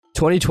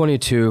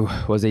2022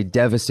 was a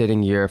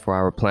devastating year for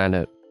our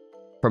planet.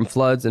 From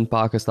floods in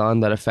Pakistan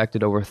that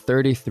affected over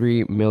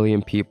 33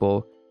 million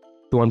people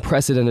to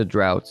unprecedented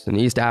droughts in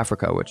East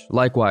Africa, which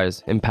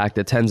likewise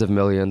impacted tens of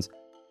millions,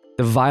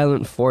 the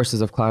violent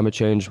forces of climate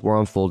change were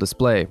on full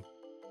display.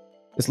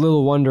 It's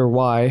little wonder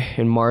why,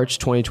 in March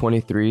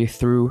 2023,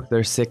 through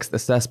their sixth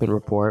assessment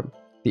report,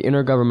 the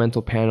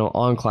Intergovernmental Panel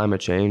on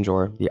Climate Change,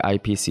 or the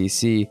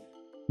IPCC,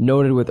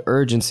 noted with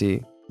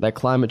urgency that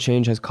climate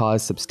change has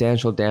caused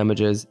substantial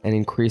damages and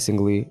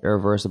increasingly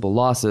irreversible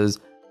losses,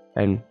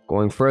 and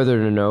going further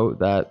to note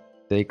that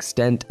the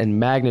extent and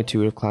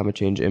magnitude of climate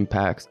change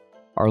impacts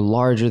are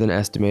larger than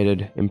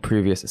estimated in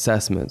previous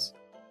assessments.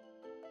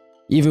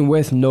 Even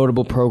with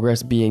notable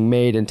progress being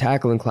made in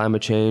tackling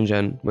climate change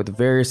and with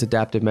various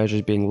adaptive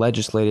measures being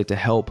legislated to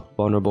help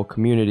vulnerable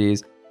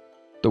communities,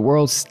 the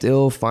world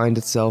still finds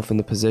itself in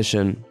the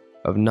position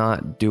of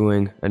not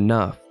doing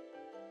enough.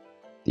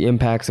 The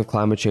impacts of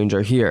climate change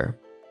are here.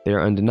 They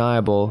are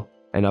undeniable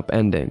and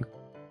upending.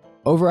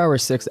 Over our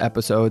 6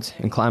 episodes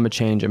in Climate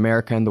Change,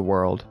 America and the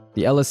World,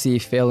 the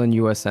LSE Phelan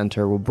US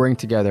Centre will bring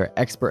together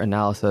expert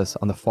analysis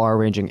on the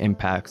far-ranging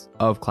impacts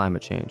of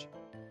climate change.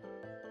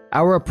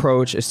 Our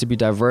approach is to be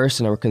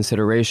diverse in our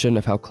consideration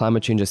of how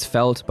climate change is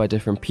felt by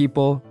different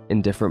people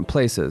in different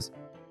places.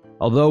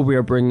 Although we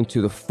are bringing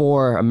to the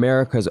fore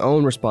America's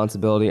own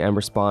responsibility and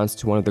response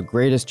to one of the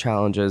greatest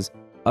challenges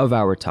of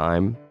our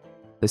time,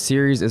 the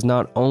series is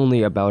not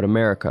only about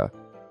America,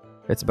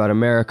 it's about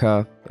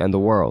America and the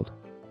world.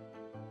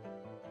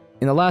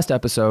 In the last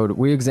episode,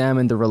 we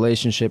examined the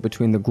relationship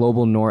between the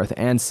global North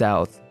and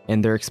South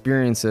and their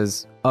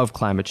experiences of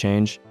climate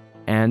change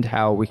and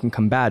how we can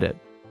combat it.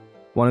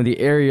 One of the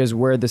areas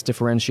where this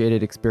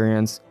differentiated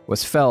experience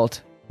was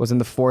felt was in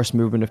the forced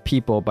movement of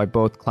people by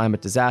both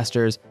climate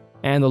disasters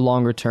and the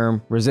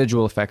longer-term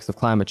residual effects of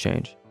climate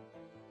change.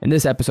 In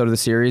this episode of the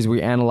series,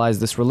 we analyze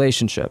this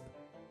relationship.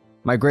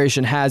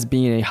 Migration has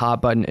been a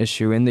hot-button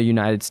issue in the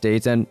United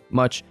States and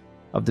much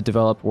of the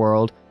developed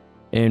world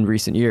in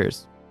recent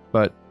years,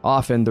 but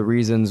often the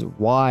reasons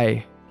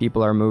why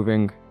people are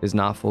moving is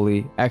not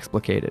fully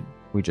explicated.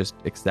 We just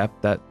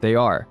accept that they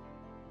are.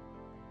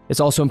 It's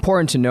also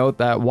important to note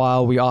that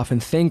while we often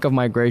think of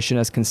migration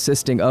as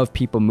consisting of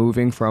people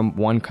moving from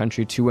one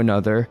country to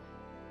another,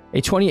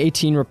 a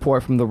 2018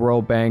 report from the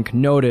World Bank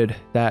noted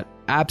that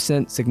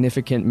absent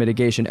significant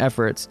mitigation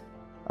efforts,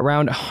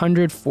 around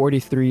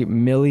 143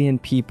 million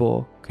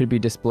people could be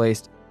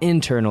displaced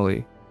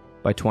internally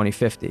by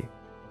 2050.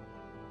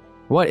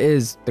 What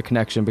is the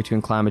connection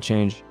between climate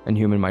change and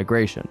human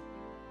migration?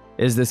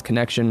 Is this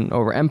connection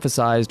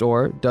overemphasized,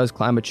 or does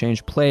climate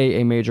change play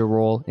a major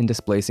role in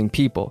displacing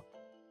people?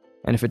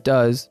 And if it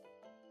does,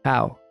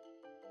 how?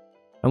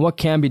 And what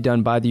can be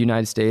done by the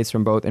United States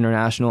from both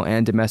international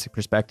and domestic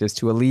perspectives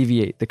to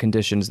alleviate the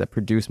conditions that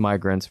produce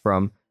migrants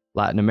from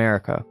Latin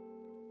America?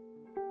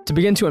 To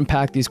begin to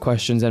unpack these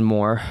questions and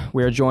more,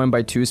 we are joined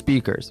by 2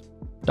 speakers.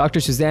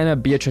 Dr. Susana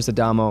Beatriz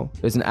Adamo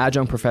is an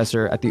adjunct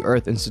professor at the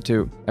Earth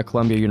Institute at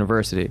Columbia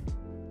University.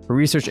 Her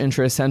research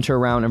interests center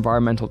around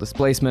environmental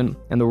displacement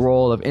and the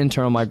role of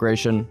internal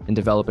migration in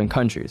developing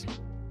countries.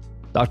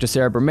 Dr.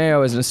 Sarah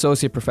Bermeo is an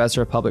associate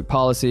professor of public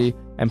policy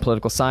and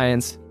political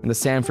science in the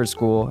Sanford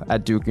School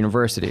at Duke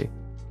University.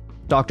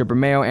 Dr.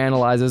 Bermeo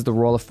analyzes the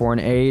role of foreign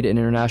aid in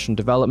international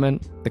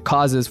development, the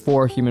causes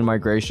for human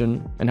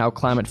migration, and how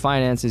climate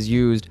finance is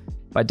used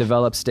by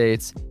developed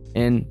states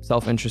in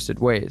self-interested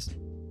ways.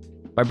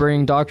 By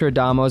bringing Dr.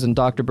 Adamo's and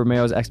Dr.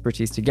 Bermeo's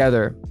expertise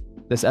together,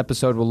 this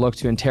episode will look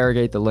to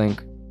interrogate the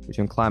link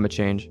between climate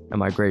change and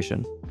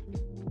migration.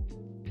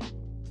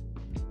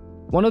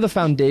 One of the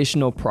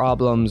foundational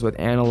problems with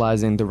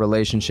analyzing the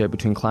relationship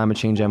between climate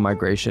change and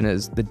migration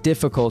is the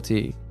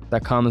difficulty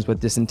that comes with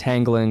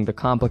disentangling the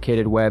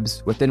complicated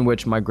webs within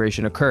which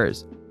migration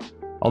occurs.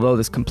 Although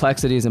this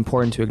complexity is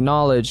important to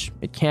acknowledge,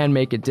 it can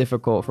make it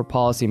difficult for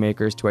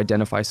policymakers to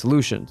identify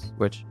solutions,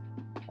 which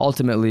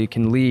ultimately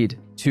can lead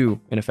to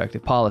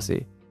ineffective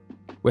policy.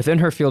 Within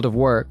her field of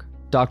work,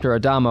 Dr.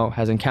 Adamo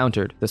has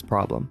encountered this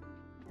problem.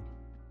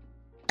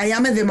 I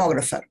am a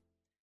demographer.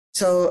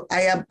 So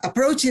I am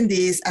approaching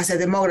this as a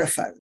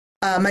demographer.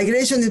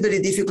 Migration is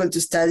very difficult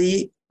to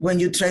study when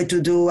you try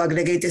to do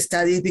aggregated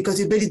studies because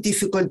it's very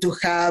difficult to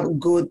have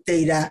good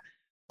data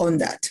on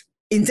that.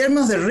 In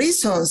terms of the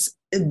reasons,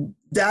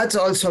 that's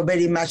also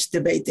very much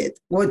debated.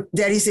 What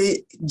there is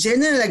a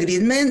general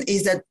agreement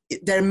is that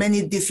there are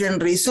many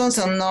different reasons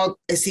and not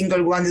a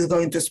single one is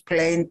going to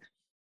explain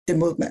the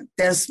movement.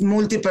 There's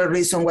multiple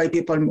reasons why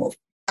people move.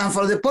 And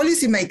for the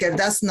policymaker,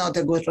 that's not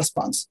a good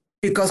response,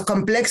 because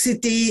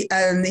complexity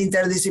and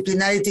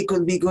interdisciplinarity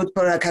could be good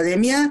for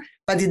academia,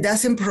 but it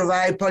doesn't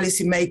provide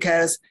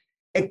policymakers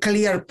a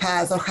clear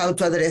path of how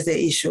to address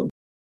the issue.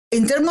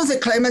 In terms of the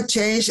climate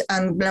change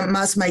and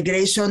mass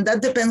migration,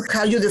 that depends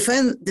how you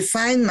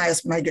define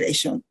mass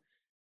migration.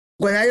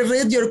 When I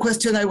read your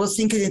question, I was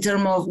thinking in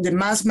terms of the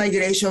mass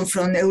migration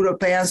from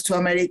Europeans to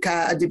America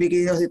at the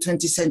beginning of the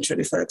 20th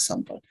century, for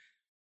example.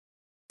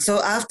 So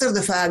after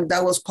the fact,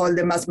 that was called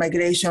the mass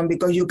migration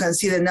because you can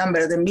see the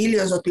number, the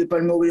millions of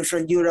people moving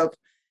from Europe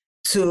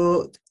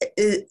to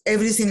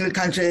every single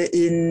country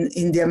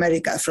in the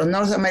Americas, from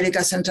North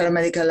America, Central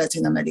America,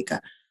 Latin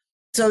America.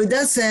 So in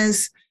that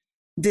sense,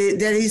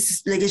 there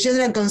is like a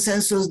general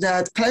consensus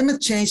that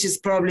climate change is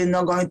probably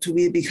not going to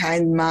be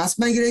behind mass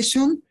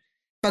migration.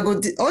 But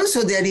what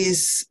also there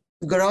is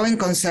growing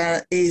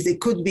concern is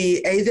it could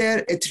be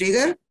either a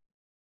trigger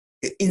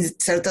in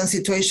certain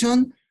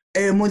situation,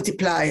 a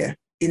multiplier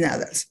in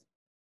others.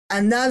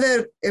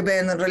 Another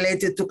event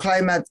related to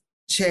climate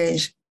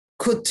change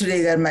could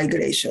trigger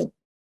migration.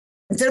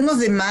 In terms of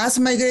the mass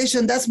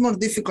migration, that's more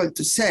difficult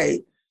to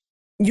say.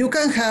 You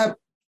can have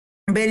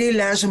very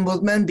large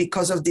movement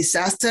because of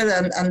disaster,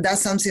 and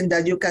that's something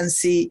that you can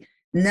see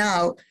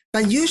now.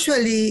 But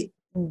usually,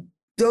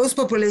 those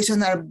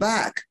populations are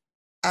back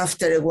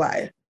after a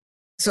while.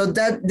 So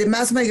that the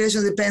mass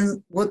migration depends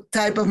what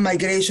type of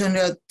migration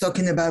you're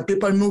talking about.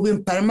 People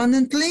moving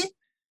permanently,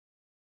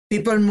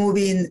 people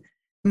moving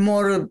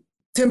more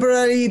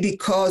temporarily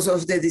because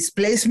of the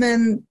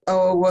displacement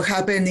or what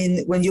happened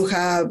when you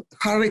have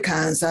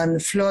hurricanes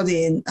and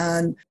flooding,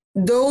 and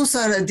those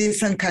are a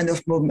different kind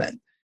of movement.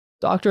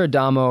 Dr.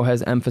 Adamo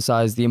has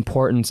emphasized the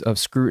importance of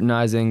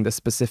scrutinizing the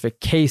specific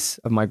case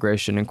of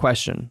migration in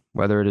question,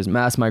 whether it is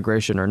mass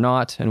migration or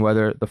not, and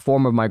whether the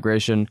form of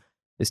migration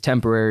is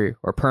temporary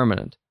or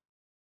permanent.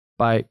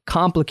 By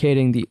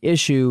complicating the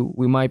issue,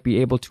 we might be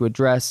able to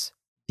address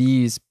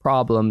these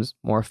problems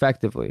more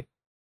effectively.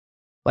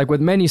 Like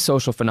with many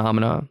social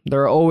phenomena,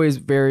 there are always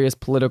various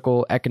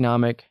political,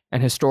 economic,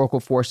 and historical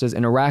forces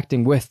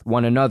interacting with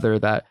one another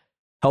that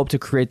help to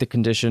create the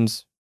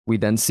conditions we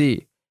then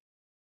see.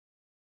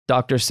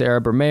 Dr.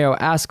 Sarah Bermeo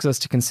asks us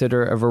to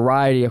consider a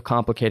variety of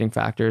complicating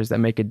factors that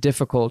make it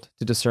difficult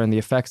to discern the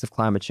effects of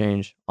climate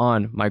change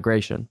on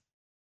migration.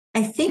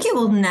 I think it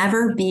will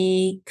never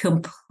be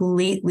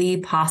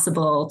completely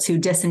possible to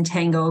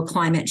disentangle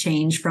climate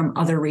change from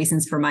other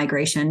reasons for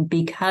migration,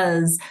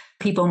 because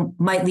people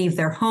might leave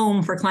their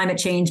home for climate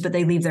change, but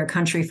they leave their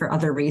country for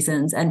other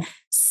reasons. And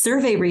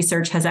survey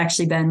research has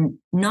actually been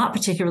not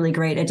particularly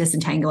great at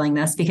disentangling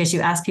this, because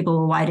you ask people,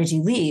 well, why did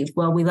you leave?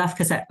 Well, we left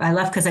because I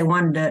left because I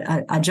wanted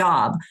a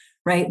job.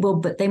 Right. Well,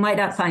 but they might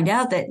not find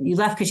out that you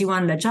left because you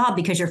wanted a job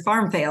because your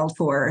farm failed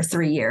for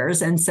 3 years.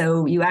 And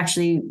so you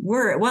actually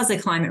it was a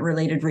climate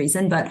related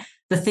reason. But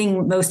the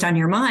thing most on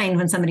your mind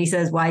when somebody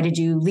says, why did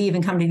you leave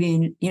and come to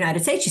the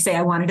United States? You say,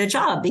 I wanted a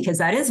job, because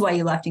that is why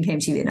you left and came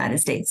to the United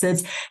States. So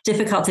it's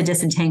difficult to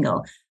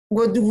disentangle.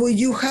 What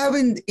you have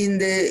in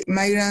the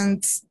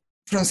migrants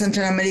from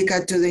Central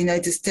America to the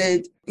United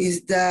States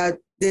is that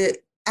the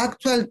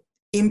actual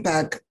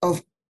impact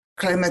of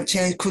climate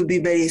change could be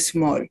very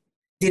small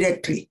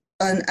directly.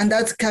 And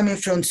that's coming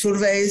from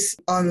surveys,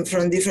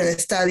 from different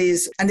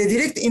studies. And the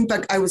direct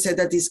impact, I would say,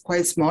 that is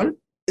quite small.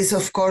 It's,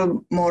 of course,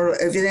 more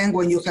evident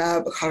when you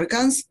have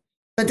hurricanes.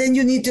 But then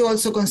you need to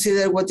also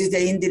consider what is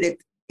the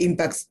indirect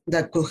impacts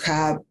that could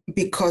have,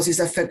 because it's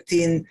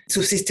affecting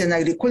subsistence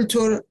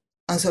agriculture.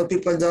 And so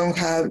people don't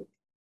have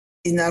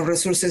enough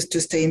resources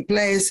to stay in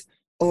place,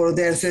 or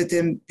they're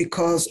threatened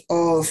because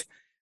of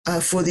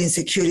food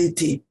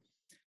insecurity.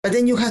 But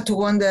then you have to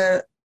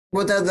wonder,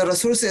 what are the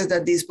resources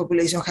that this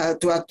population have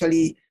to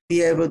actually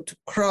be able to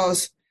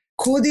cross?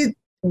 Could it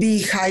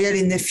be higher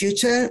in the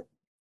future?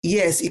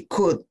 Yes, it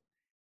could.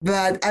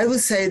 But I would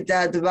say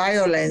that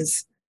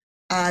violence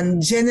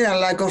and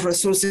general lack of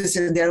resources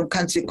in their own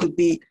country could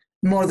be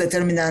more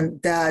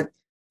determinant than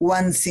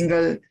one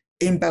single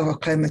impact of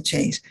climate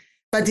change.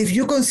 But if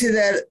you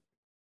consider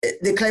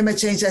the climate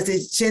change as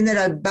a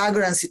general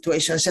background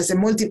situation, as a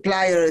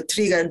multiplier, a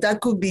trigger, that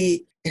could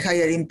be a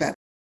higher impact.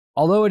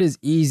 Although it is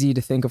easy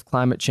to think of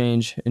climate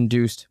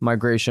change-induced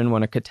migration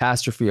when a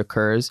catastrophe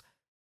occurs,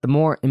 the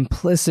more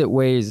implicit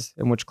ways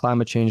in which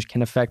climate change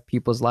can affect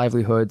people's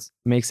livelihoods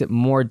makes it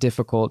more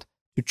difficult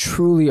to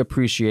truly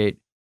appreciate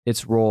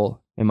its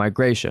role in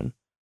migration.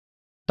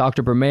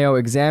 Dr. Bermeo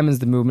examines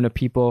the movement of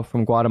people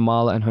from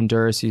Guatemala and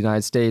Honduras to the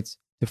United States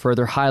to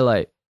further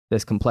highlight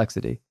this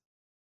complexity.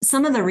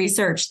 Some of the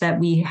research that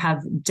we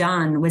have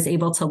done was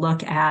able to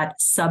look at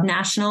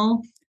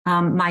subnational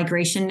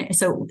migration.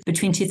 So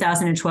between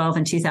 2012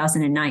 and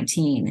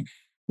 2019,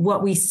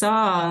 what we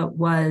saw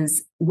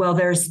was, well,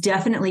 there's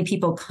definitely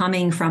people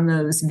coming from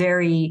those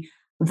very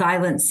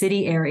violent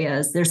city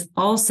areas. There's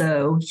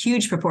also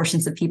huge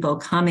proportions of people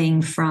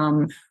coming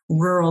from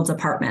rural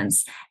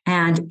departments.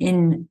 And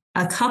in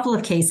a couple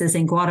of cases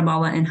in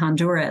Guatemala and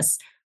Honduras,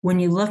 when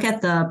you look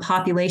at the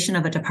population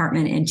of a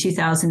department in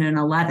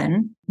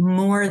 2011,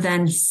 more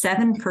than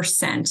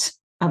 7%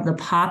 of the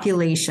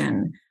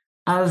population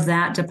of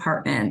that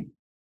department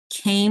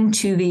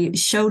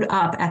showed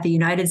up at the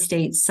United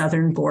States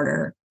southern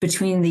border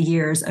between the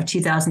years of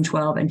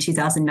 2012 and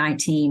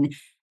 2019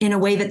 in a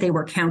way that they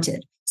were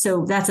counted.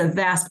 So that's a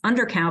vast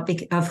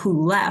undercount of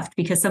who left,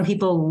 because some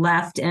people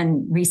left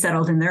and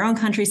resettled in their own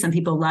country. Some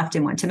people left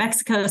and went to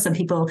Mexico. Some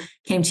people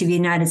came to the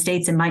United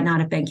States and might not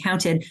have been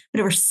counted.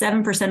 But over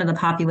 7% of the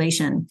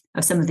population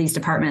of some of these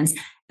departments,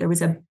 there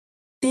was a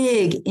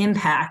big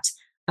impact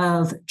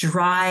of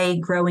dry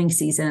growing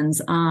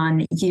seasons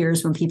on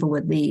years when people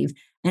would leave.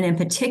 And in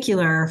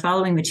particular,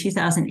 following the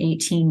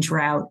 2018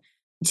 drought,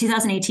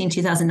 2018,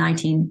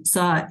 2019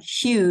 saw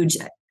huge,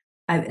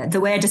 the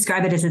way I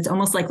describe it is it's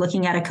almost like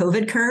looking at a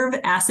COVID curve,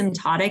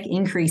 asymptotic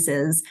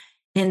increases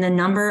in the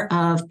number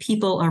of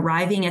people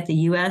arriving at the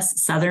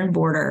US southern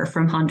border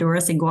from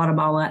Honduras and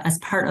Guatemala as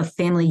part of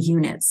family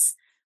units,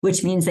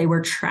 which means they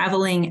were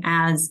traveling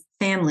as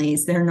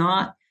families.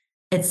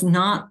 It's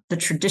not the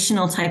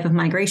traditional type of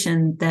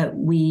migration that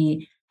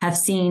we have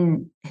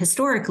seen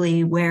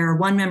historically, where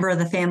one member of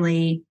the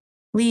family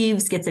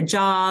leaves, gets a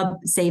job,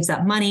 saves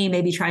up money,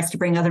 maybe tries to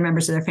bring other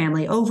members of their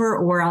family over,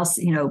 or else,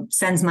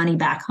 sends money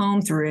back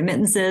home through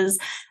remittances.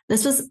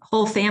 This was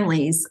whole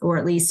families, or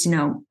at least,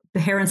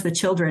 parents with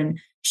children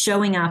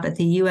showing up at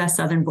the US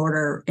southern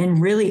border in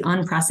really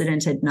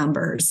unprecedented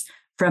numbers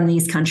from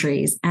these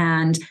countries.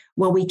 And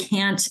we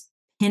can't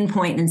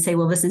pinpoint and say,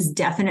 well, this is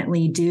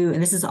definitely due,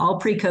 and this is all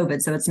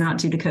pre-COVID, so it's not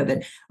due to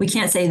COVID. We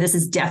can't say this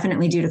is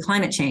definitely due to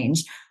climate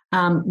change.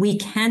 We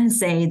can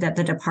say that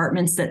the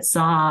departments that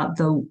saw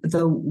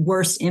the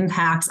worst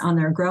impacts on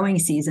their growing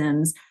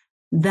seasons,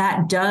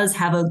 that does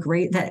have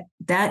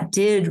that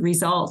did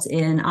result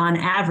in, on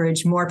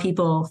average, more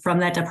people from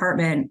that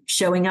department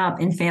showing up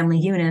in family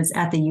units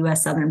at the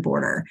US southern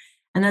border.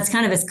 And that's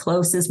kind of as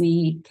close as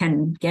we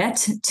can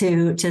get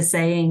to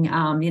saying,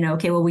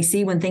 we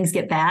see when things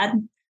get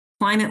bad,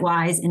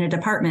 climate-wise in a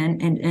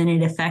department, and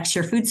it affects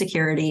your food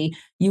security,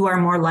 you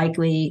are more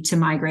likely to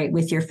migrate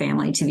with your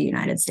family to the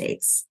United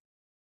States.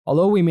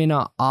 Although we may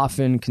not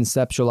often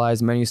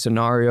conceptualize many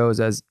scenarios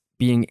as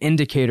being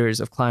indicators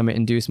of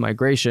climate-induced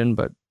migration,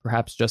 but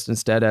perhaps just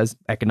instead as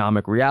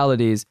economic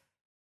realities,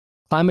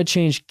 climate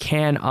change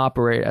can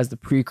operate as the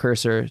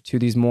precursor to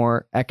these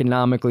more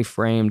economically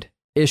framed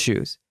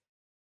issues.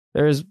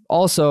 There's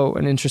also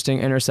an interesting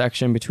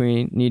intersection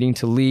between needing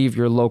to leave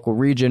your local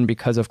region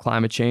because of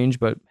climate change,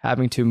 but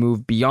having to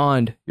move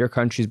beyond your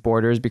country's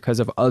borders because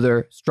of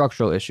other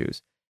structural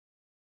issues.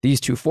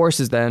 These two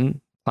forces then,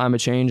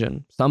 climate change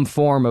and some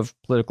form of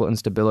political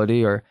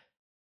instability or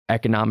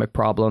economic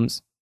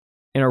problems,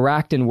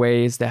 interact in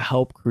ways that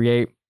help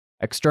create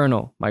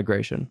external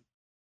migration.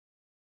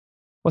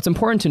 What's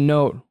important to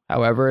note,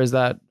 however, is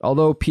that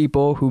although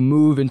people who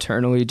move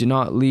internally do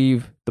not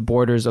leave the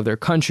borders of their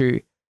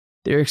country,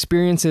 their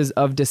experiences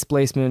of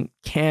displacement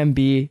can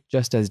be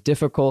just as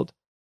difficult,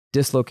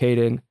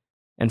 dislocating,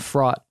 and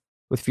fraught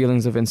with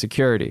feelings of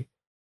insecurity.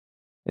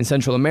 In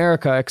Central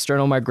America,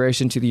 external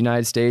migration to the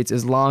United States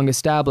is long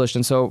established,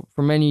 and so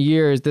for many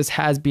years, this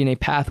has been a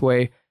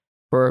pathway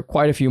for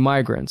quite a few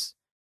migrants.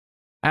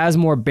 As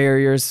more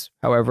barriers,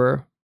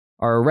 however,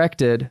 are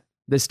erected,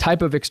 this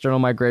type of external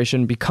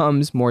migration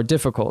becomes more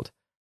difficult.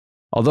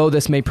 Although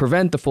this may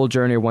prevent the full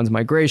journey of one's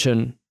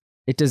migration,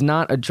 it does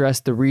not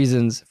address the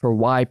reasons for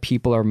why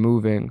people are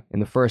moving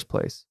in the first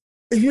place.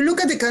 If you look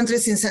at the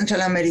countries in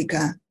Central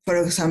America, for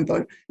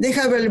example, they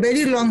have a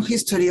very long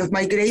history of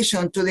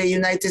migration to the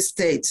United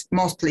States,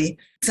 mostly,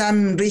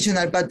 some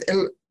regional, but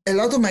a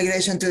lot of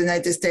migration to the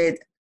United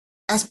States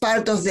as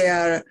part of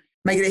their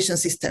migration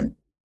system.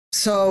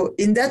 So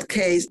in that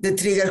case, the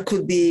trigger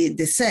could be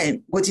the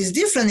same. What is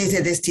different is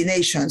the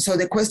destination. So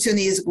the question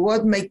is,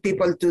 what makes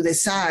people to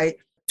decide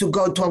to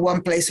go to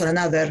one place or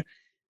another?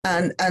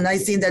 And I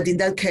think that in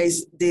that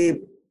case, the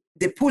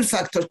pull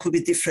factor could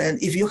be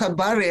different. If you have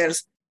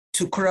barriers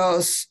to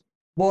cross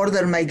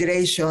border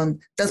migration,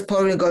 that's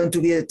probably going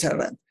to be a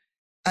deterrent.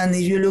 And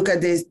if you look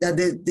at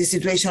the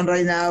situation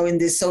right now in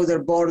the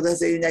southern borders of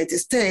the United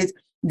States,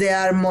 there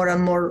are more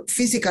and more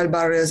physical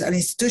barriers and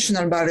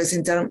institutional barriers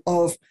in terms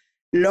of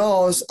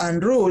laws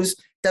and rules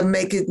that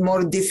make it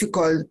more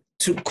difficult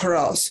to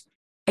cross.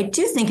 I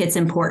do think it's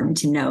important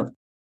to note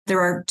there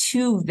are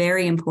two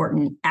very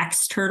important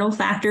external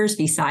factors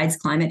besides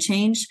climate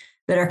change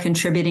that are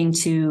contributing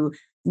to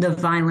the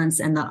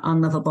violence and the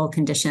unlivable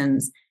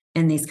conditions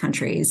in these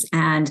countries.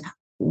 And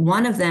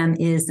one of them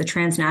is the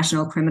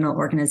transnational criminal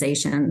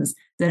organizations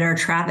that are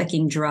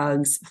trafficking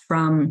drugs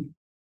from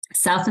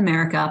South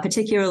America,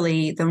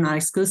 particularly, though not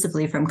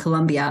exclusively, from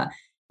Colombia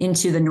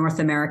into the North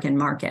American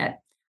market.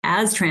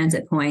 As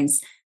transit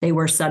points, they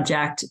were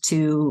subject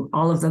to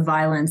all of the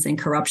violence and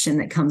corruption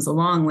that comes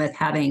along with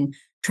having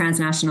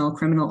transnational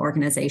criminal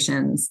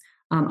organizations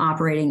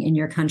operating in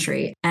your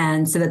country.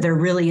 And so that there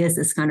really is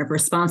this kind of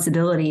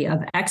responsibility of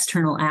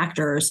external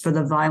actors for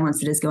the violence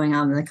that is going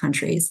on in the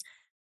countries.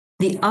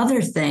 The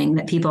other thing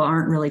that people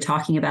aren't really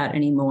talking about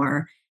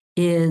anymore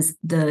is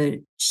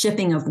the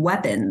shipping of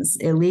weapons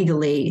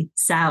illegally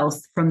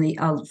south from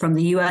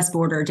the U.S.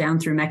 border down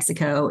through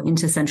Mexico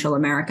into Central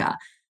America.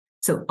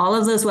 So all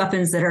of those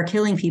weapons that are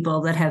killing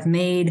people, that have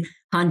made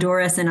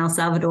Honduras and El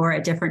Salvador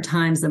at different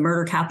times the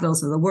murder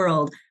capitals of the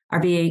world,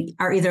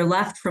 are either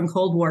left from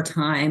Cold War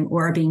time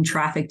or are being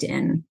trafficked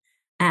in.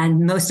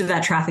 And most of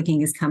that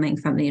trafficking is coming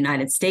from the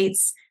United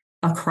States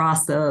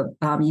across the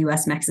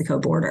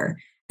U.S.-Mexico border.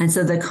 And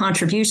so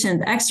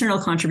the external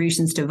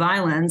contributions to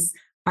violence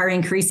are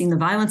increasing the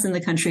violence in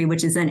the country,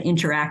 which is then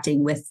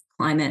interacting with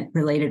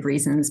climate-related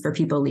reasons for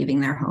people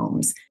leaving their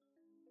homes.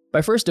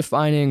 By first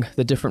defining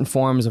the different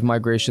forms of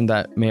migration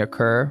that may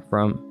occur,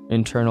 from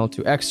internal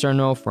to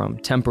external, from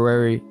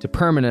temporary to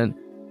permanent,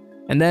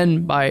 and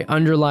then by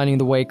underlining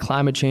the way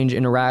climate change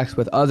interacts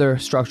with other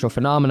structural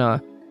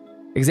phenomena,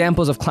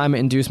 examples of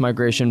climate-induced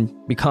migration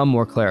become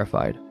more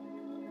clarified.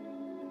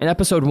 In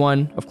episode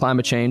 1 of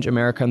Climate Change,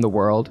 America and the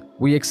World,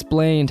 we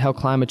explained how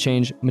climate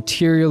change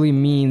materially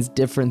means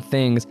different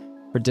things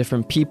for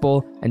different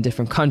people and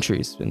different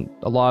countries, and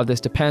a lot of this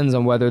depends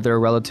on whether they're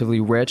relatively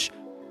rich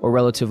or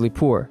relatively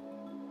poor.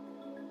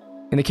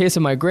 In the case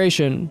of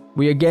migration,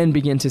 we again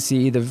begin to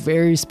see the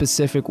very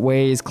specific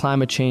ways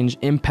climate change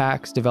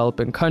impacts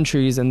developing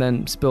countries and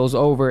then spills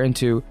over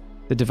into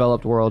the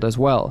developed world as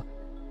well.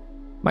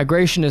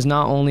 Migration is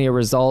not only a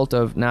result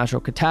of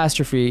natural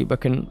catastrophe,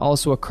 but can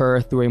also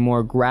occur through a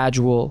more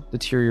gradual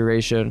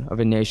deterioration of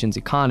a nation's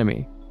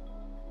economy.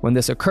 When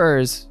this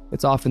occurs,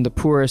 it's often the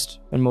poorest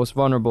and most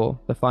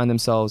vulnerable that find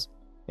themselves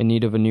in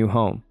need of a new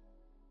home.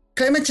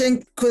 Climate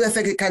change could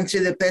affect a country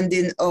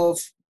depending on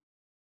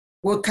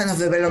what kind of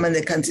development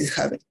the country is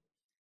having.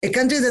 A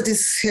country that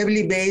is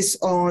heavily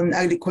based on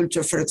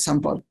agriculture, for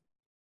example,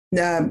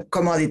 the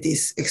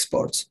commodities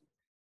exports,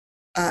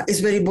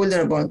 is very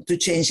vulnerable to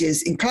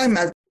changes in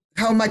climate.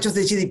 How much of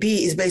the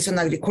GDP is based on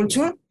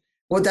agriculture?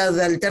 What are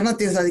the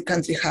alternatives that the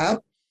country have?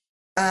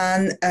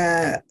 And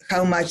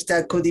how much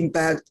that could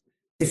impact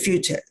the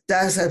future.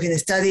 That has been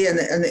studied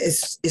and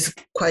is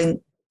quite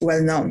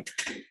well known.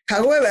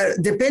 However,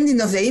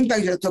 depending on the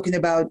impact you're talking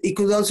about, it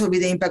could also be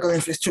the impact on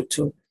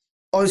infrastructure,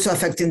 also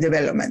affecting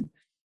development.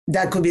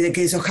 That could be the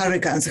case of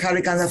hurricanes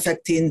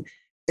affecting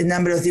a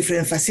number of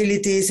different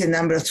facilities, a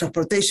number of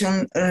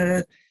transportation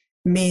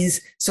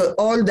means. So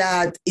all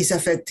that is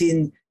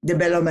affecting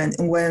development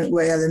in one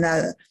way or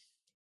another.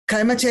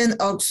 Climate change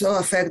also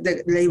affects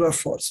the labor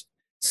force.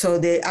 So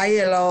the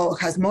ILO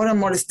has more and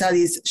more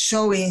studies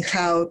showing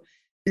how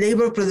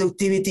labor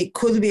productivity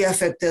could be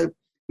affected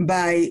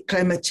by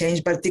climate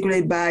change,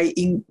 particularly by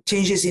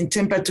changes in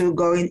temperature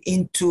going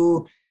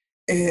into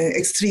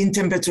extreme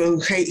temperature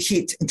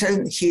heat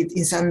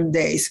in some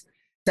days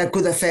that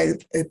could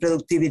affect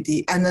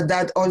productivity. And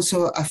that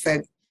also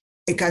affect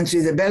a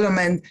country's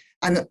development,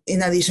 and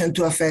in addition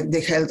to affect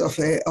the health of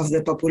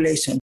the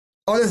population.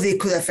 All of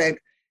these could affect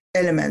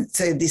elements,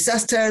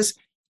 disasters,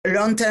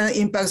 long-term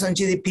impacts on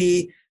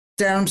GDP,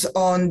 terms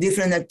on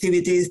different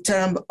activities,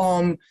 terms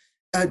on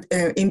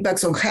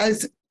impacts on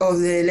health of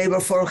the labor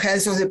force,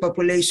 health of the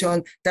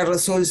population that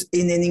results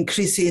in an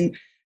increasing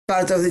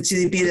part of the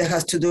GDP that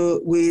has to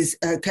do with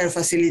care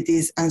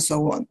facilities and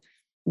so on.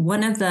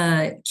 One of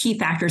the key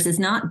factors is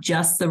not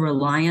just the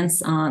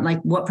reliance on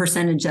like what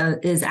percentage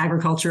is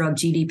agriculture of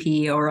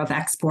GDP or of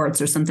exports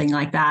or something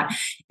like that.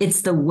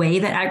 It's the way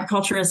that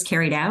agriculture is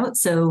carried out.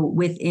 So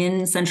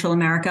within Central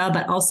America,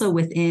 but also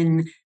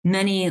within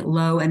many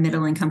low and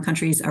middle income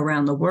countries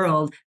around the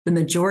world, the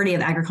majority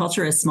of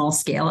agriculture is small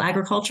scale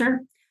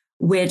agriculture,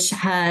 which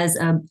has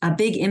a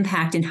big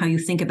impact in how you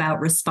think about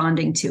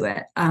responding to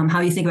it, how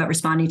you think about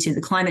responding to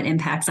the climate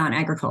impacts on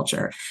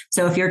agriculture.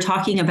 So if you're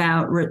talking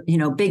about,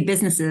 big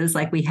businesses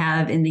like we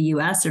have in the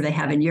US or they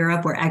have in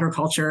Europe, where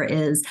agriculture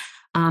is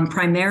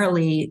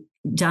primarily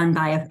done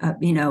by,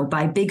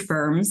 by big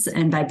firms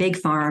and by big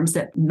farms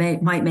that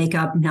might make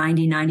up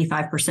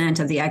 95%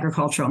 of the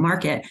agricultural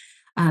market.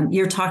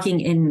 You're talking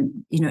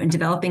in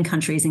developing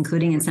countries,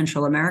 including in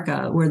Central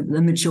America, where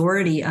the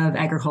majority of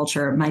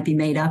agriculture might be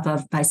made up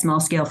of by small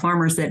scale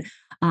farmers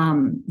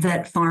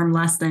that farm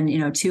less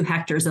than 2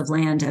 hectares of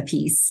land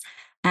apiece.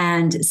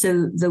 And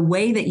so the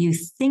way that you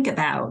think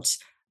about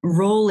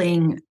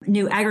rolling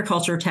new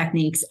agriculture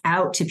techniques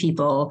out to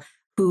people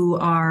who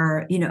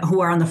are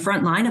on the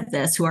front line of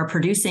this, who are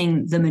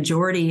producing the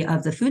majority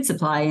of the food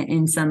supply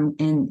in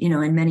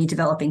many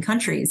developing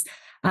countries,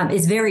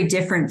 is very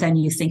different than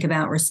you think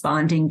about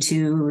responding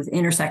to the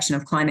intersection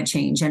of climate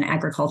change and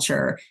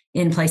agriculture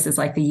in places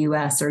like the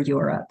US or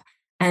Europe.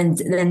 And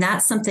then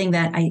that's something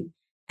that I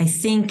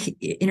think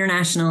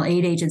international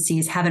aid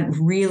agencies haven't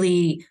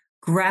really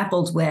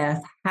grappled with.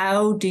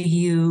 How do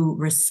you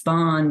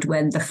respond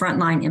when the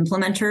frontline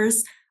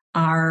implementers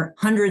are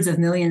hundreds of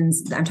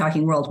millions, I'm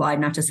talking worldwide,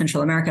 not just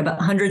Central America, but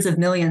hundreds of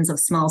millions of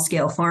small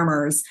scale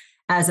farmers,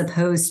 as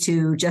opposed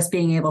to just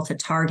being able to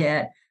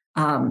target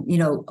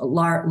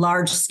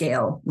large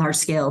scale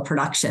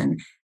production.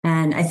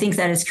 And I think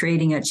that is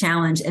creating a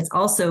challenge. It's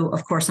also,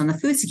 of course, on the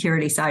food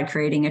security side,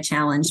 creating a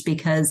challenge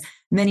because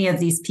many of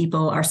these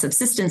people are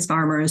subsistence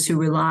farmers who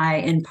rely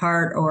in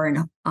part or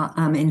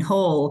in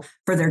whole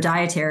for their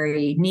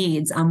dietary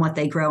needs on what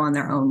they grow on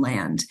their own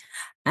land.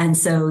 And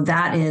so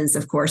that is,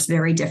 of course,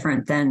 very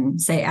different than,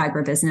 say,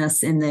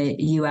 agribusiness in the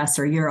US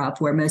or Europe,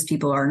 where most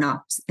people are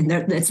not,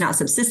 it's not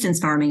subsistence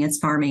farming, it's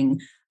farming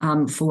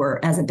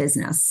as a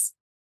business.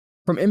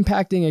 From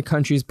impacting a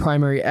country's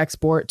primary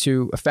export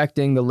to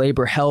affecting the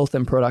labor health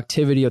and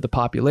productivity of the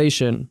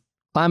population,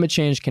 climate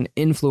change can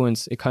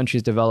influence a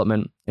country's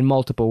development in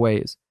multiple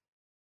ways.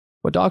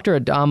 What Dr.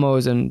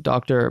 Adamo's and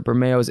Dr.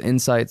 Bermeo's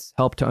insights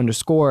help to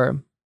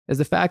underscore is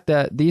the fact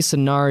that these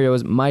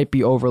scenarios might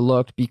be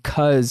overlooked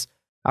because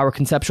Our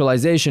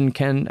conceptualization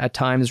can at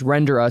times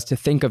render us to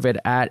think of it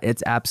at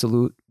its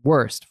absolute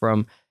worst,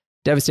 from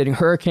devastating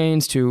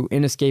hurricanes to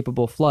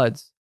inescapable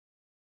floods.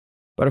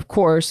 But of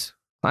course,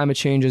 climate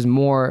change is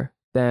more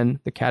than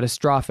the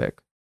catastrophic,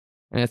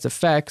 and its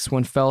effects,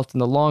 when felt in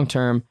the long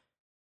term,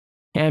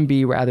 can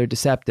be rather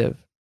deceptive.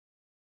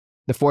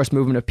 The forced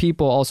movement of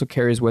people also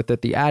carries with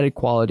it the added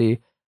quality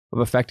of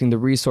affecting the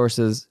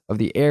resources of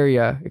the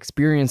area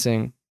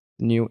experiencing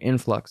the new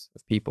influx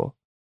of people.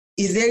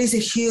 If there is a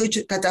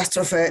huge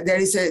catastrophe, there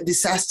is a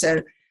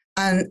disaster,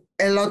 and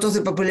a lot of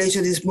the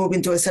population is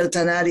moving to a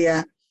certain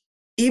area,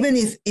 even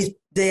if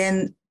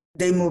then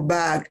they move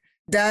back,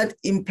 that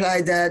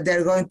implies that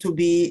there are going to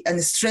be a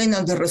strain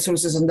on the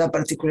resources in that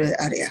particular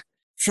area.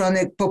 From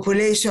a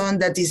population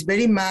that is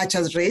very much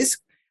at risk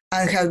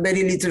and have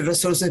very little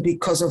resources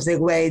because of the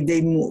way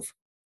they move.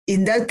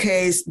 In that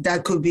case,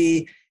 that could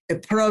be a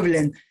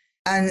problem.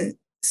 And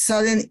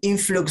sudden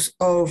influx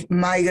of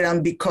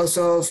migrants because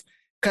of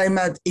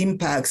climate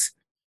impacts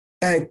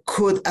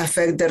could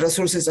affect the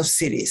resources of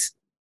cities.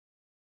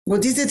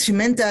 What is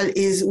detrimental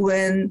is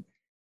when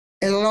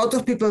a lot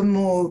of people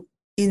move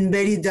in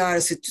very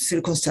dire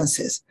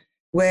circumstances,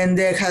 when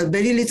they have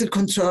very little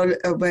control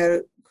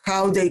over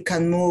how they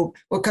can move,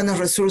 what kind of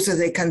resources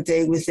they can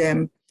take with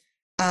them,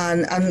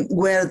 and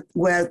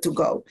where to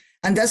go.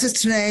 And that's a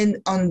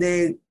strain on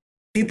the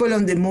people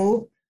on the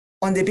move,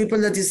 on the people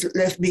that is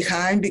left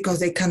behind because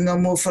they cannot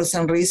move for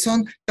some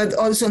reason, but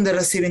also on the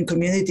receiving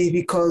community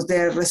because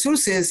their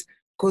resources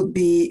could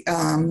be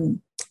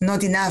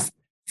not enough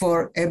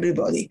for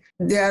everybody.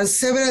 There are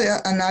several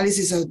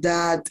analyses of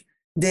that.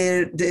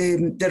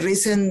 The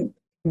recent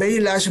very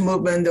large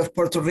movement of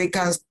Puerto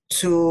Ricans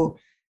to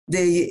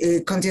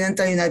the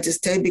continental United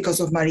States because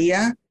of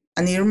Maria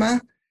and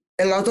Irma.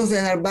 A lot of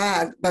them are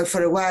back, but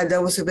for a while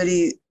that was a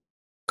very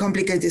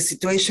complicated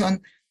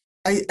situation.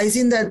 I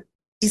think that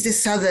is the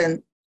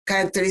sudden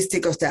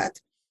characteristic of that.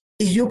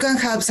 If you can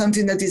have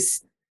something that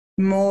is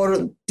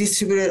more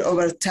distributed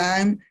over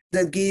time,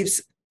 that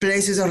gives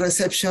places of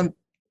reception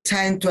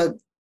time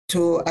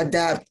to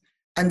adapt,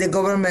 and the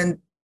government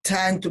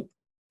time to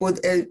put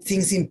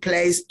things in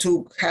place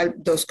to help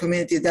those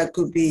communities, that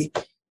could be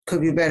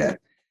better.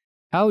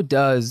 How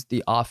does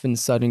the often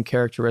sudden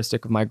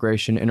characteristic of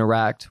migration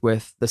interact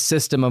with the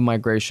system of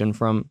migration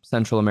from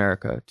Central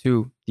America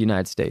to the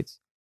United States?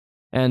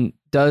 And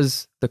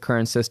does the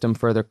current system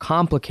further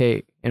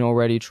complicate an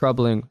already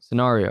troubling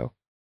scenario?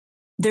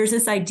 There's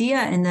this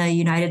idea in the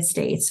United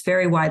States,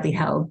 very widely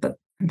held, but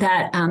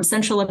that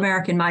Central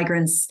American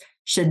migrants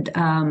should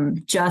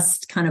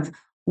just kind of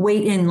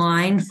wait in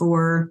line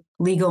for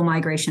legal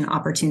migration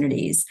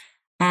opportunities.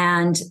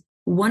 And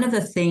one of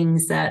the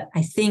things that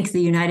I think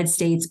the United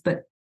States,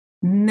 but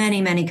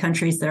many, many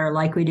countries that are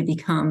likely to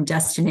become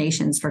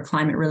destinations for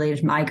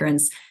climate-related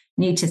migrants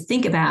need to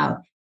think about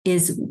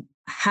is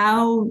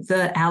how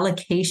the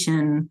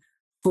allocation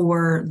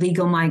for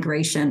legal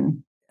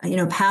migration,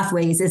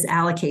 pathways is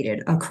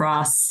allocated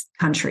across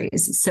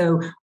countries.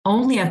 So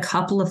only a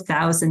couple of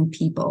thousand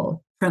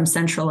people from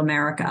Central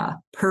America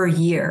per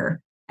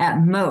year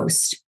at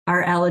most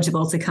are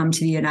eligible to come to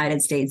the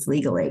United States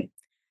legally.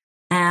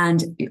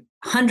 And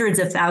hundreds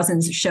of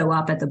thousands show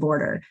up at the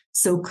border.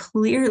 So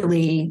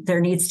clearly there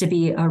needs to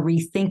be a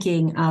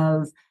rethinking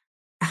of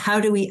how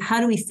do we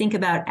think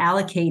about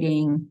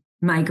allocating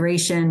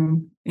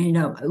migration,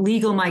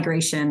 legal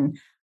migration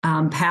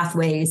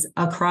pathways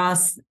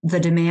across the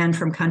demand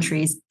from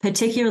countries,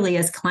 particularly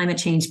as climate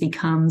change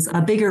becomes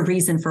a bigger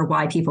reason for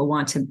why people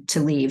want to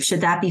leave.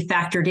 Should that be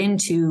factored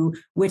into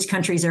which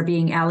countries are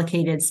being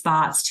allocated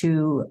spots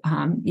to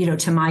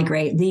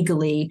migrate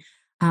legally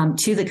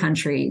to the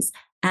countries?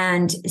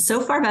 And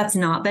so far, that's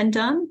not been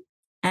done.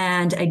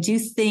 And I do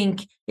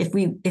think if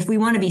we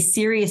want to be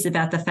serious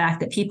about the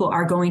fact that people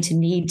are going to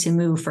need to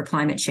move for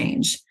climate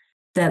change,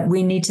 that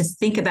we need to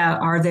think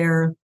about, are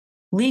there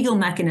legal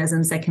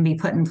mechanisms that can be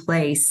put in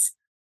place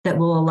that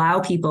will allow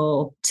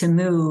people to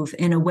move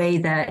in a way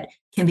that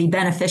can be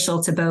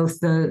beneficial to both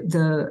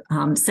the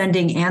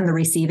sending and the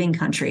receiving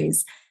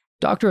countries.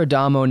 Dr.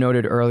 Adamo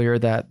noted earlier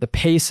that the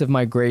pace of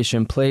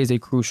migration plays a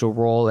crucial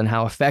role in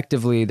how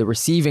effectively the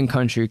receiving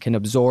country can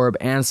absorb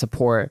and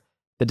support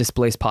the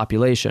displaced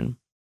population.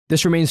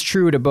 This remains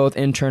true to both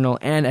internal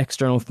and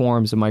external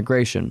forms of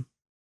migration.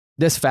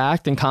 This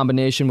fact, in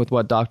combination with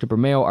what Dr.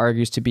 Bermeo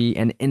argues to be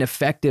an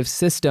ineffective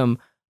system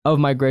of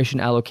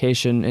migration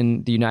allocation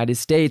in the United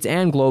States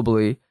and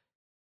globally,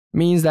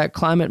 means that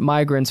climate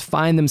migrants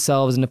find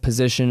themselves in a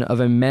position of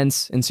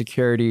immense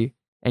insecurity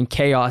and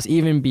chaos,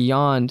 even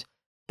beyond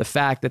the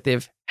fact that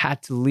they've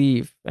had to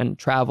leave and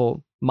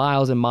travel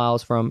miles and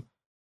miles from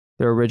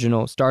their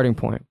original starting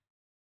point.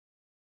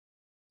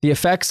 The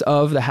effects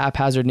of the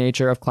haphazard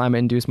nature of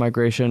climate-induced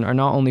migration are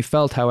not only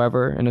felt,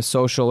 however, in a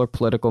social or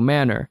political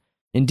manner.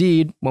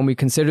 Indeed, when we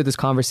consider this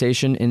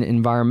conversation in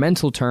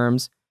environmental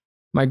terms,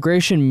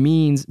 migration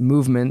means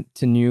movement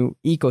to new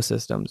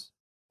ecosystems.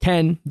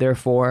 Can,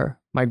 therefore,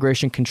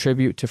 migration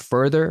contribute to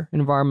further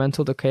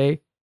environmental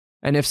decay?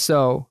 And if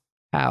so,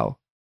 how?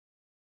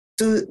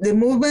 The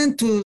movement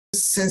to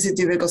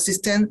sensitive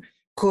ecosystem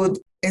could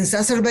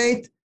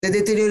exacerbate the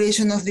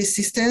deterioration of these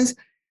systems.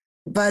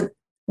 But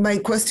my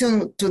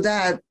question to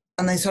that,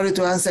 and I'm sorry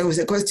to answer with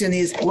the question,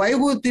 is why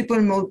would people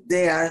move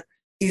there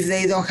if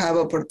they don't have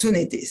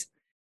opportunities?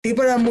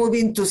 People are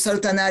moving to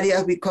certain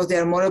areas because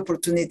there are more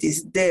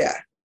opportunities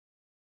there.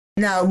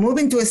 Now,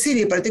 moving to a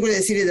city, particularly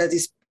a city that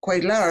is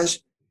quite large,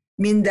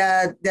 means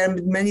that there are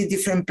many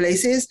different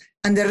places.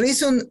 And the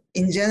reason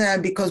in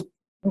general, because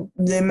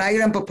the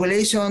migrant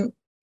population,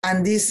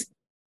 and this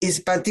is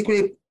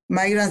particularly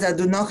migrants that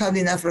do not have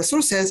enough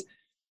resources,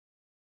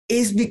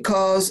 is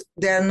because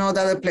there are not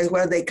other places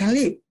where they can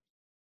live.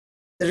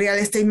 The real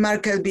estate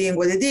market being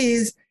what it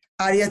is,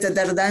 areas that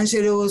are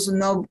dangerous,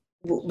 not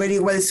very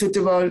well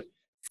suitable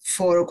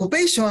for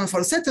occupation,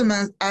 for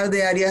settlements, are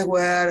the areas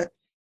where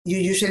you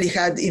usually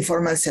had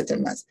informal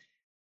settlements.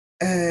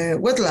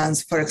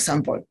 Wetlands, for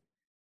example,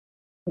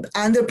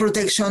 under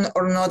protection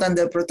or not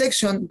under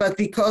protection, but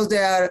because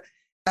they're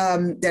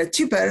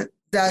cheaper,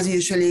 that's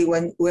usually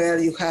where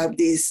you have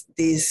these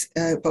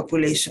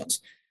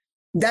populations.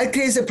 That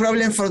creates a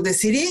problem for the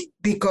city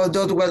because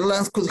those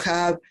wetlands could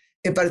have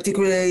a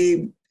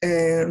particular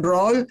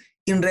role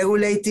in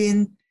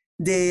regulating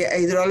the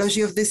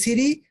hydrology of the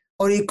city,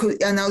 or it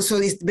could, and also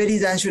it's very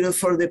dangerous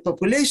for the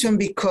population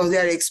because they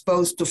are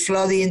exposed to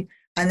flooding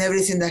and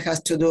everything that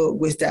has to do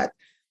with that.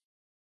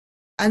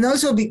 And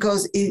also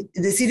because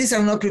the cities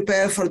are not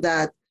prepared for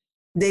that,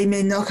 they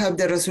may not have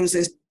the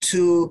resources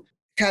to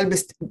help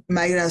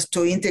migrants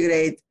to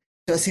integrate,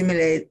 to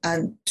assimilate,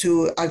 and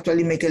to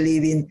actually make a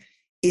living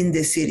in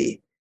the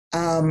city.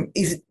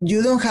 If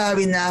you don't have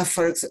enough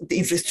for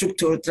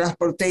infrastructure,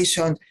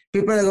 transportation,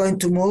 people are going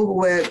to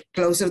move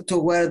closer to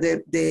where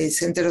the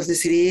center of the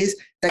city is.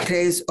 That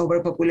creates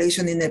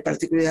overpopulation in a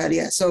particular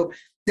area. So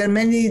there are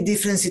many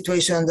different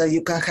situations that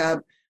you can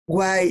have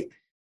why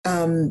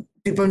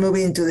people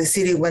moving into the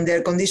city when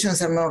their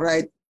conditions are not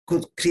right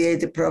could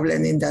create a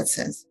problem in that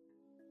sense.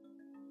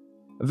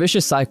 A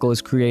vicious cycle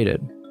is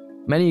created.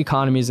 Many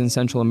economies in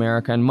Central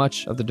America and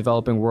much of the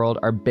developing world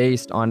are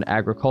based on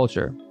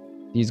agriculture.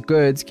 These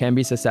goods can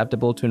be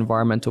susceptible to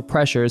environmental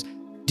pressures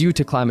due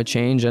to climate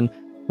change, and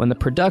when the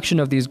production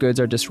of these goods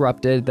are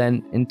disrupted,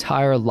 then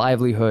entire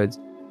livelihoods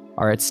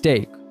are at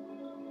stake.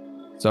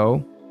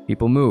 So,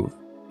 people move.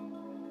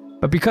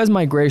 But because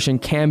migration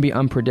can be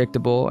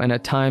unpredictable and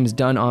at times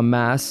done en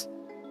masse,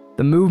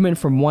 the movement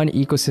from one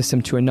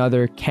ecosystem to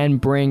another can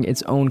bring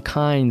its own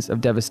kinds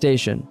of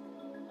devastation,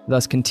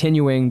 thus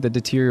continuing the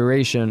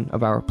deterioration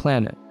of our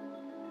planet.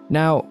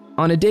 Now,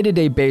 on a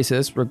day-to-day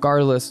basis,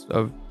 regardless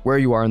of where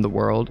you are in the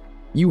world,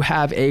 you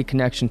have a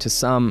connection to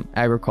some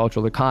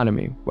agricultural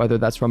economy, whether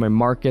that's from a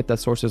market that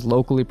sources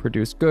locally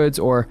produced goods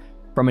or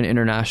from an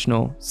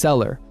international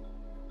seller.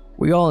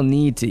 We all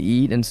need to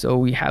eat, and so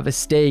we have a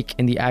stake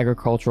in the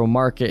agricultural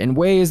market in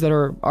ways that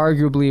are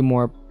arguably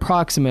more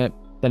proximate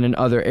than in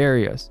other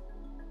areas.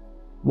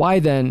 Why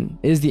then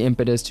is the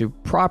impetus to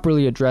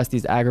properly address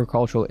these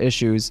agricultural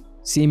issues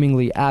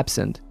seemingly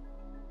absent?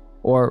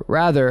 Or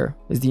rather,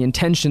 is the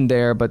intention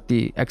there but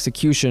the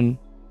execution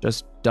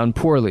just done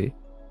poorly?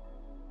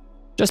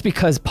 Just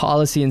because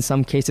policy in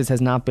some cases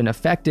has not been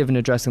effective in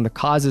addressing the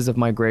causes of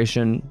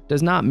migration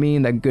does not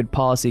mean that good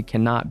policy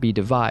cannot be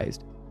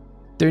devised.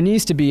 There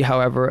needs to be,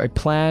 however, a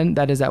plan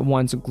that is at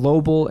once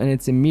global in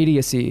its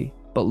immediacy,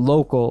 but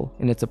local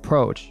in its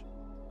approach.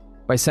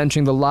 By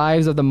centering the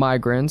lives of the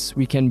migrants,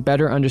 we can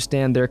better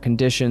understand their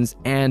conditions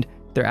and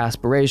their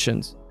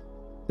aspirations.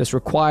 This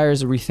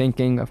requires a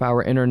rethinking of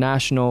our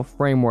international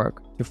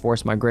framework to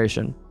force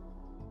migration.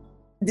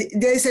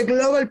 There is a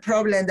global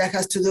problem that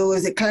has to do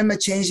with the climate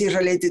change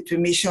related to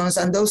emissions,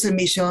 and those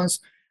emissions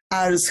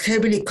are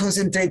heavily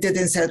concentrated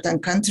in certain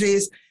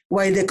countries,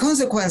 while the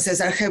consequences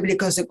are heavily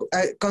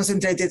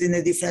concentrated in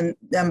a different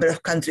number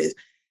of countries.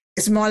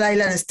 A small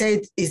island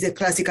state is the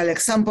classical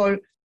example.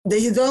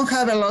 They don't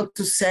have a lot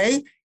to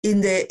say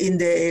in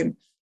the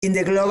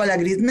global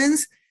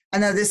agreements,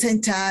 and at the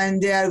same time,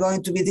 they are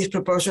going to be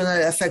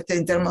disproportionately affected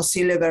in terms of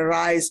sea level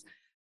rise.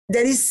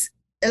 There is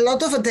a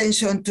lot of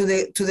attention to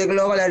the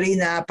global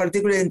arena,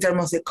 particularly in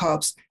terms of the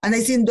COPs, and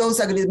I think those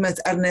agreements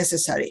are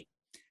necessary.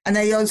 And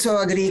I also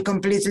agree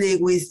completely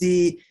with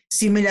the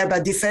similar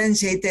but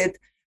differentiated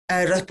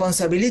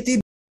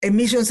responsibility.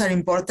 Emissions are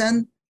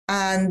important,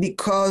 and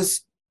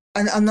because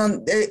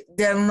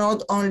they're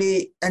not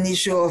only an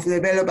issue of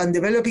developed and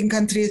developing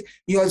countries,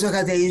 you also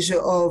have the issue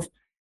of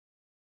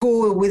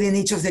who within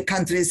each of the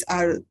countries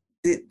are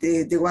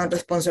the one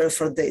responsible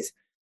for this.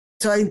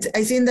 So I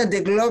think that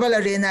the global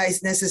arena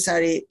is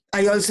necessary.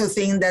 I also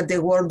think that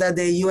the work that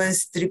the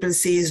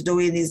UNCCC is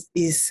doing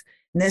is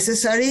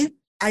necessary.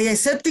 I am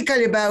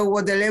skeptical about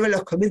what the level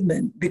of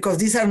commitment, because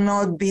these are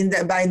not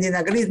binding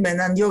agreement,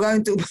 and you're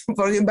going to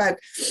forget back.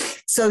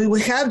 So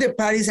we have the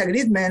Paris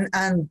Agreement,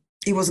 and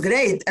it was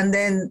great, and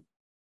then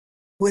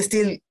we're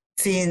still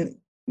seeing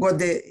what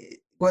the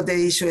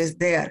issue is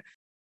there.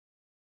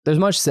 There's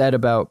much said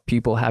about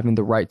people having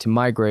the right to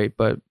migrate,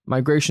 but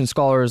migration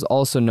scholars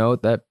also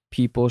note that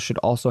people should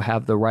also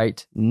have the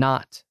right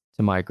not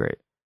to migrate.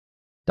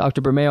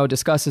 Dr. Bermeo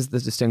discusses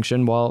this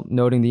distinction while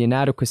noting the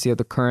inadequacy of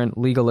the current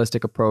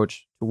legalistic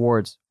approach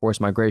towards forced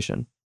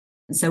migration.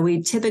 So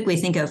we typically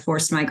think of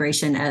forced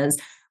migration as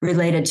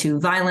related to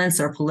violence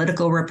or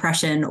political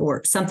repression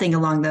or something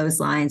along those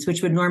lines,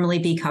 which would normally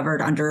be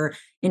covered under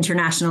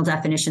international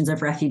definitions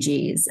of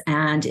refugees.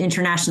 And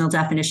international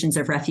definitions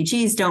of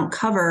refugees don't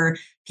cover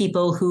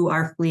people who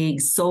are fleeing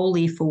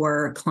solely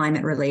for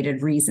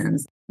climate-related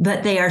reasons,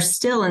 but they are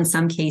still, in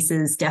some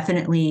cases,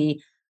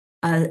 definitely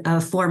a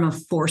form of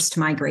forced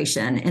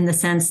migration in the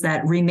sense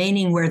that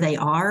remaining where they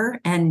are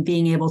and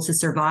being able to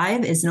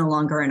survive is no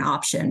longer an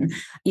option,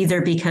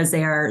 either because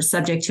they are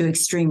subject to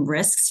extreme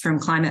risks from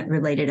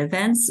climate-related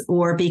events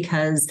or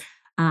because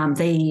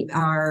they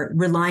are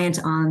reliant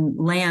on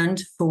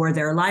land for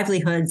their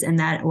livelihoods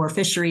or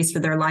fisheries for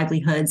their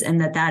livelihoods,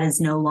 and that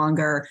is no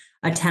longer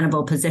a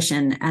tenable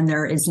position, and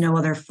there is no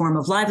other form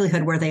of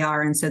livelihood where they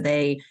are, and so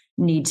they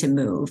need to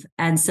move.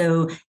 And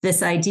so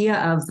this idea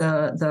of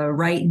the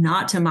right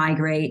not to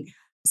migrate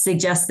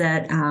suggests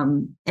that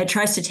it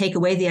tries to take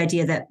away the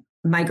idea that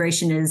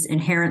migration is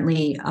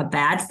inherently a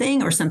bad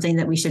thing or something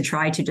that we should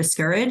try to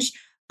discourage,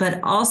 but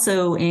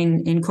also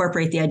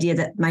incorporate the idea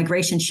that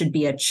migration should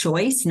be a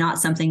choice, not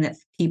something that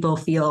people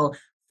feel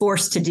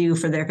forced to do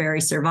for their very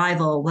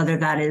survival, whether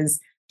that is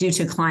due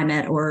to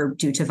climate or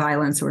due to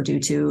violence or due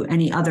to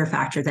any other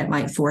factor that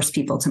might force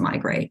people to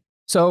migrate.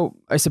 So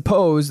I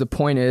suppose the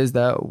point is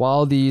that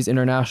while these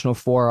international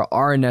fora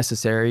are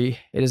necessary,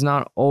 it is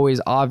not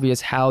always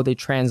obvious how they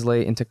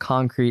translate into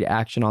concrete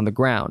action on the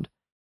ground.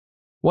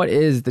 What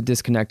is the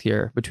disconnect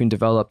here between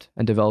developed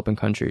and developing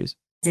countries?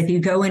 If you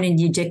go in and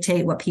you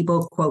dictate what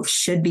people, quote,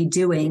 should be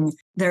doing,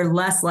 they're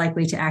less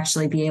likely to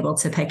actually be able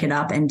to pick it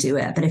up and do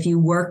it. But if you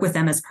work with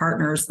them as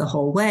partners the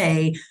whole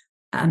way,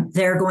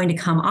 they're going to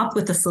come up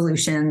with the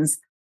solutions.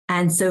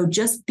 And so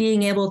just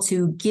being able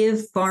to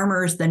give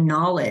farmers the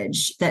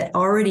knowledge that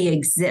already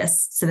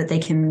exists so that they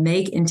can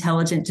make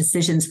intelligent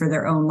decisions for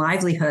their own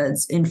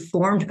livelihoods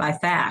informed by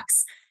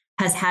facts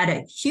has had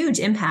a huge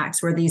impact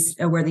where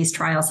these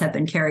trials have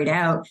been carried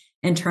out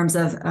in terms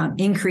of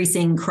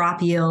increasing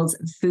crop yields,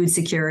 food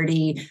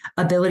security,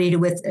 ability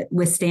to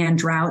withstand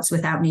droughts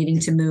without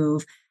needing to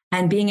move.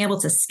 And being able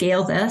to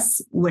scale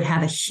this would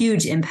have a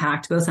huge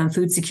impact both on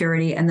food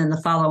security and then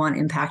the follow-on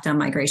impact on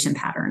migration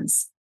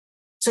patterns.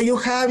 So you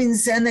have in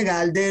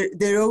Senegal the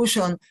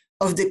erosion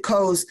of the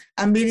coast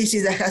and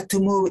villages that have to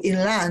move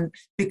inland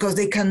because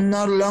they can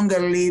no longer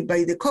live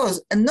by the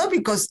coast. And not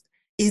because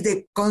it's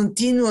the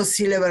continuous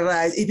sea level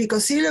rise, it's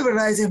because sea level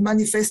rise is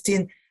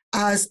manifesting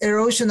as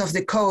erosion of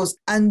the coast,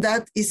 and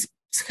that is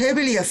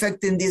heavily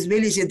affecting these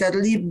villages that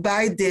live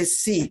by the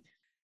sea.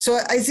 So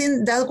I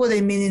think that's what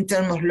I mean in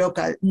terms of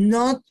local,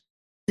 not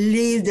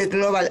leave the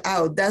global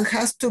out. That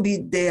has to be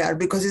there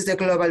because it's a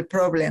global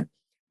problem.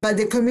 But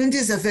the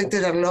communities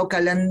affected are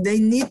local, and they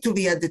need to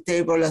be at the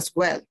table as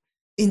well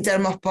in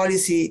terms of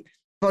policy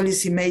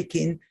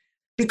making.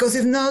 Because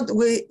if not,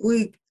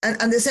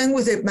 and the same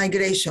with the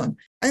migration.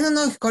 I don't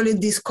know if call it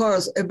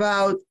discourse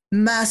about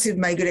massive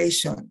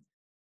migration.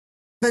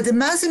 But the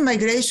massive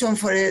migration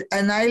for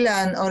an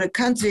island or a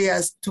country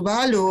as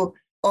Tuvalu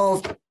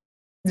of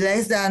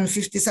less than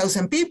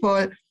 50,000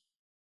 people,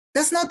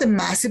 that's not a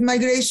massive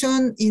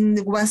migration in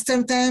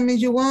Western time, if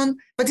you want,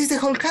 but it's the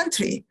whole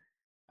country.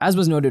 As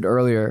was noted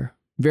earlier,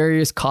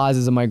 various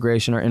causes of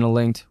migration are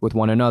interlinked with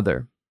one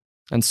another.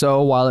 And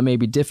so, while it may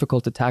be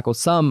difficult to tackle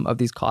some of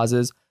these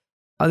causes,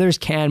 others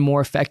can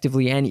more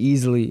effectively and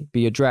easily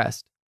be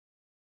addressed.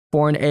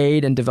 Foreign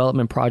aid and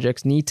development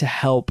projects need to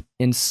help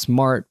in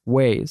smart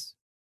ways.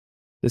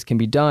 This can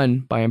be done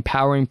by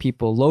empowering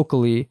people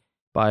locally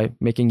by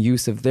making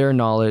use of their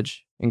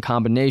knowledge in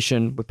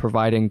combination with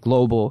providing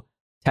global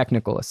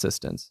technical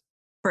assistance.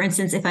 For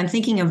instance, if I'm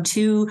thinking of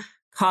two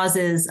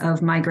causes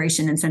of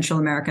migration in Central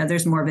America,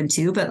 there's more than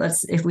two, but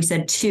if we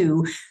said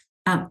two,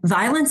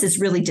 violence is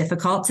really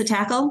difficult to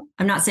tackle.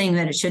 I'm not saying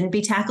that it shouldn't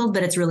be tackled,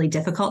 but it's really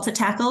difficult to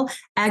tackle.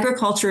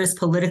 Agriculture is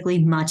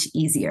politically much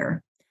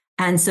easier.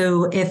 And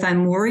so if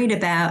I'm worried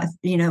about,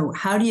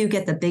 how do you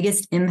get the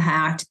biggest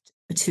impact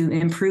to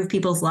improve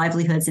people's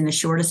livelihoods in the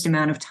shortest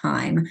amount of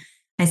time,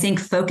 I think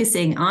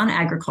focusing on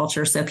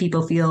agriculture so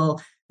people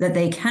feel that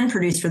they can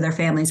produce for their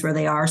families where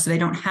they are so they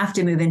don't have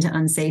to move into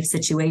unsafe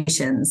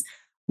situations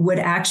would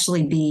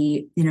actually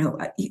be,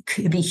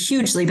 could be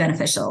hugely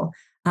beneficial,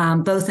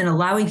 both in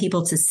allowing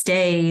people to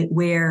stay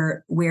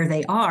where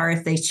they are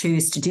if they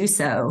choose to do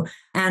so.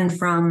 And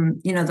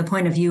from, the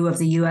point of view of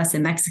the US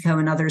and Mexico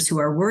and others who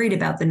are worried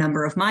about the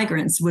number of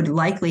migrants would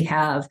likely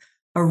have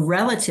a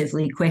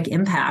relatively quick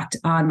impact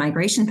on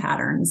migration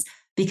patterns,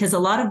 because a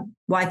lot of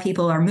why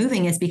people are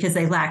moving is because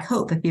they lack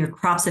hope. If your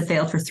crops have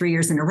failed for 3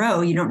 years in a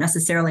row, you don't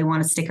necessarily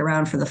want to stick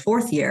around for the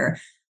fourth year.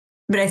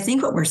 But I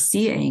think what we're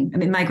seeing,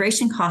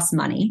 migration costs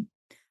money.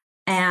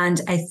 And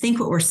I think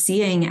what we're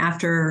seeing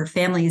after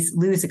families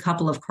lose a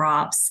couple of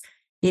crops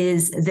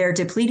is they're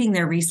depleting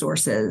their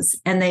resources,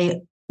 and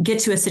they get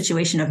to a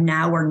situation of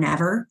now or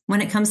never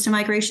when it comes to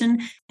migration.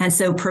 And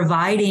so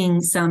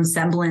providing some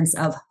semblance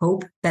of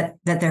hope that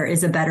there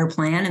is a better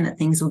plan and that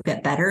things will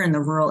get better in the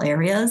rural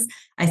areas,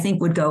 I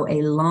think would go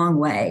a long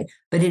way.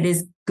 But it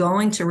is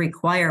going to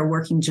require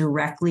working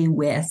directly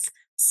with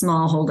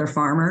smallholder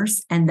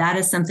farmers. And that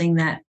is something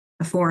that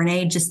foreign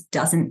aid just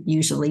doesn't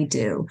usually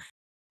do.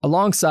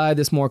 Alongside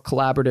this more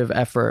collaborative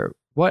effort,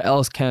 what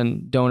else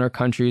can donor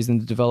countries in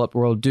the developed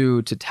world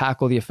do to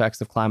tackle the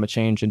effects of climate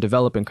change in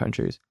developing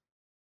countries?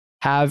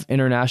 Have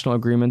international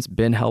agreements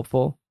been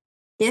helpful?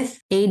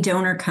 If aid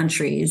donor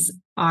countries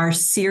are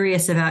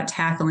serious about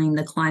tackling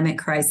the climate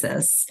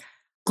crisis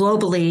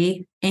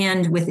globally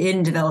and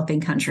within developing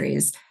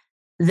countries,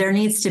 there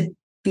needs to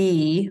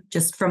be,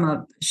 just from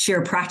a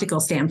sheer practical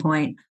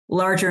standpoint,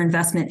 larger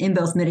investment in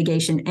both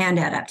mitigation and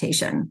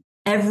adaptation.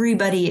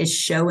 Everybody is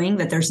showing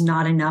that there's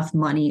not enough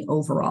money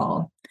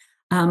overall.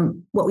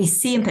 What we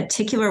see in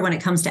particular when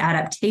it comes to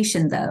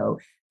adaptation, though,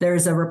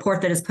 there's a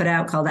report that is put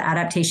out called the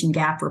Adaptation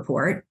Gap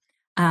Report.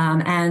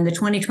 And the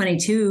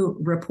 2022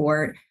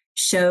 report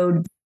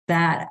showed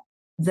that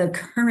the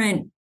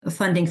current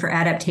funding for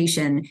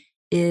adaptation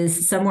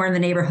is somewhere in the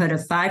neighborhood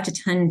of 5 to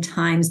 10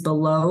 times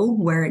below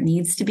where it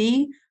needs to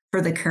be for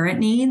the current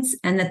needs,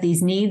 and that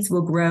these needs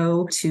will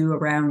grow to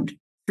around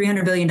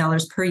 $300 billion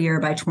per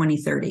year by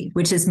 2030,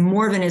 which is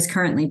more than is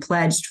currently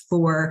pledged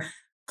for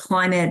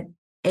climate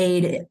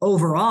aid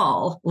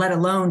overall, let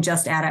alone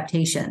just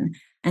adaptation.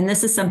 And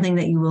this is something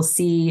that you will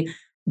see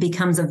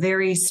becomes a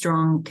very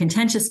strong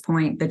contentious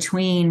point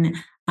between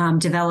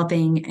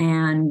developing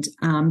and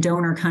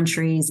donor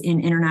countries in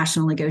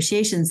international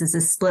negotiations, is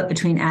a split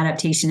between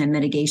adaptation and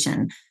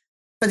mitigation.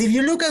 But if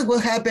you look at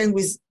what happened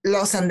with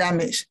loss and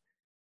damage,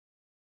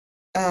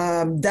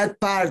 that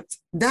part,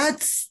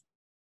 that's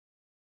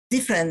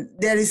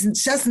different. There is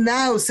just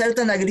now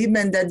certain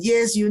agreement that,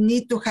 yes, you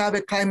need to have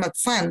a climate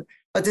fund,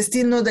 but there's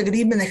still not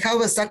agreement on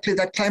how exactly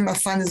that climate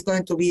fund is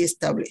going to be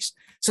established.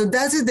 So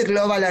that is the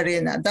global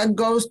arena. That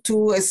goes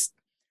to a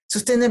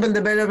Sustainable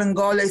Development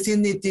Goal, I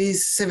think it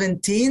is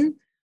 17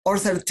 or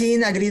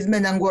 13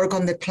 agreement and work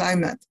on the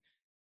climate.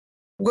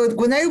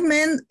 What I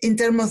meant in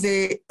terms of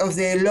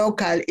the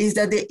local is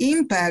that the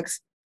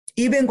impacts,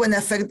 even when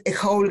affect a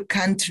whole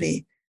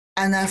country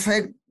and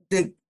affect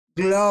the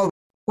globe,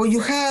 what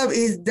you have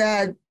is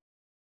that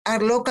our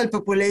local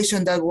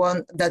population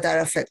that are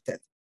affected.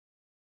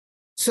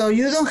 So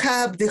you don't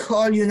have the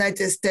whole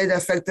United States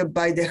affected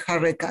by the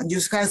hurricane. You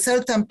have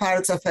certain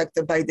parts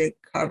affected by the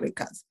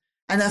hurricanes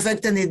and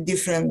affected in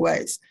different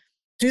ways.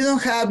 So you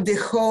don't have the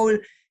whole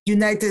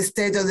United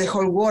States or the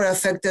whole world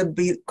affected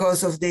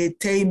because of the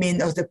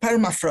taming of the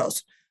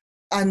permafrost.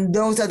 And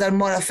those that are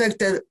more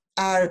affected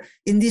are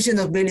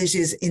indigenous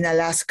villages in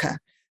Alaska.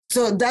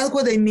 So that's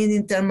what I mean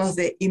in terms of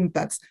the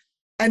impacts.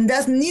 And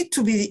that need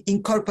to be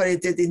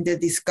incorporated in the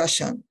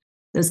discussion.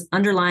 Those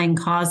underlying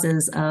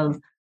causes of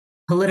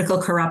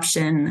political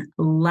corruption,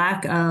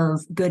 lack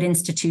of good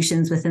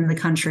institutions within the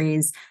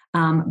countries,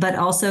 but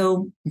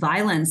also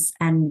violence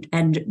and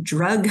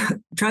drug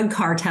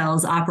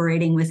cartels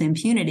operating with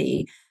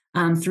impunity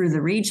through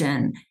the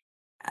region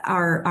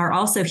are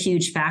also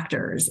huge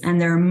factors, and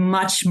they're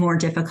much more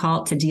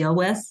difficult to deal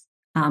with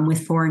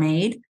foreign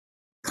aid.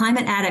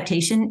 Climate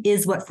adaptation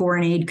is what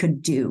foreign aid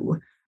could do.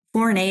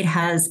 Foreign aid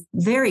has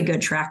very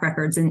good track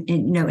records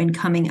in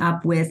coming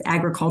up with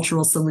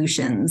agricultural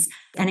solutions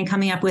and in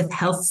coming up with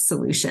health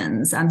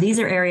solutions. These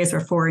are areas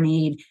where foreign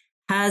aid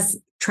has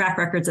track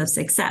records of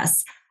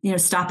success.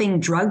 Stopping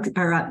drug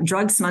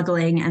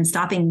smuggling and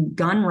stopping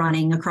gun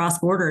running across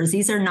borders.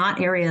 These are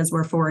not areas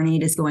where foreign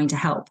aid is going to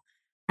help.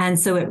 And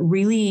so it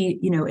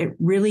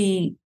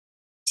really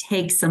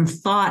takes some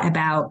thought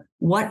about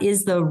what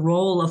is the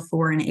role of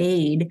foreign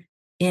aid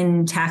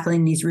in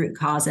tackling these root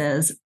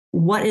causes.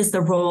 What is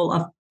the role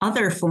of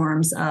other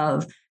forms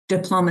of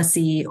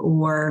diplomacy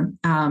or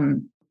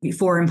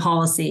foreign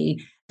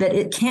policy, that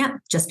it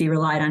can't just be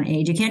relied on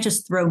aid. You can't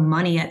just throw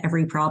money at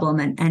every problem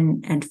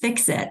and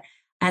fix it.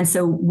 And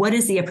so what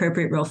is the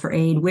appropriate role for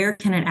aid? Where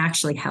can it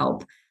actually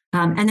help?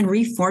 And then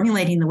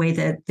reformulating the way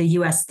that the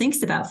U.S.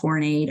 thinks about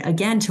foreign aid,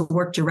 again, to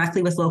work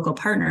directly with local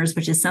partners,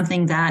 which is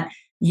something that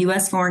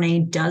U.S. foreign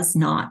aid does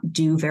not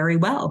do very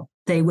well.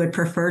 They would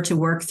prefer to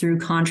work through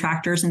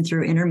contractors and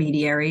through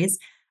intermediaries,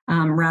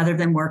 rather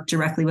than work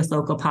directly with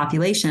local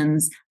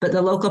populations. But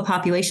the local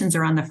populations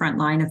are on the front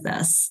line of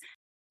this.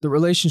 The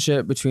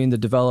relationship between the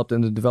developed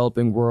and the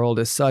developing world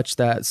is such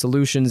that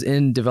solutions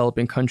in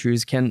developing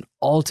countries can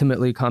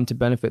ultimately come to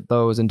benefit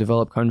those in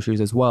developed countries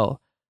as well.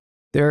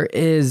 There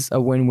is a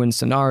win-win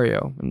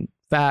scenario. In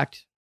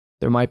fact,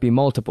 there might be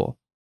multiple.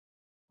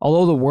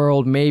 Although the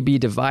world may be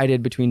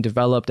divided between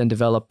developed and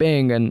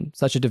developing, and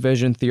such a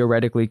division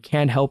theoretically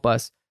can help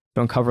us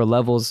to uncover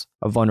levels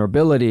of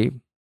vulnerability,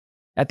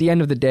 at the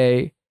end of the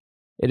day,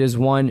 it is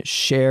one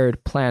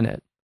shared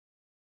planet,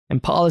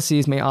 and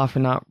policies may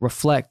often not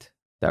reflect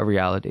that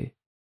reality.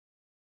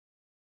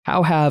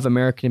 How have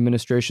American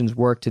administrations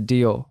worked to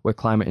deal with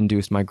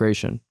climate-induced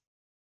migration?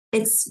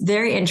 It's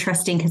very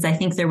interesting because I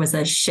think there was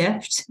a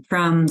shift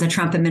from the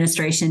Trump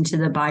administration to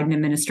the Biden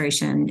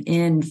administration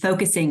in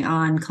focusing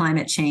on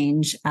climate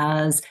change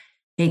as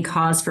a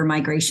cause for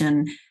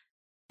migration.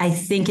 I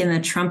think in the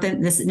Trump,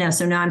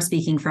 so now I'm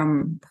speaking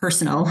from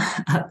personal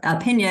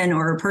opinion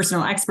or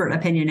personal expert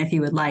opinion, if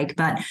you would like,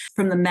 but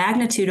from the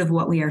magnitude of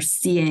what we are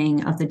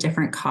seeing of the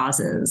different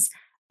causes,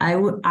 I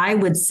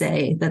would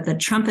say that the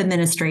Trump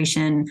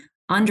administration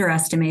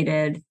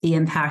underestimated the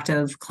impact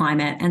of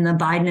climate, and the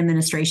Biden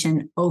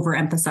administration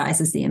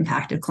overemphasizes the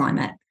impact of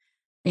climate.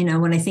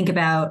 When I think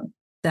about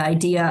the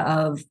idea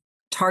of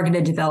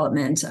targeted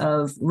development,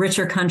 of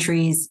richer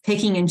countries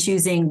picking and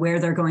choosing where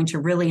they're going to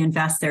really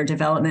invest their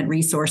development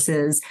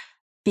resources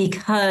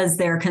because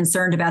they're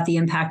concerned about the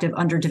impact of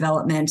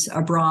underdevelopment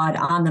abroad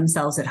on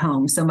themselves at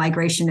home. So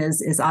migration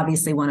is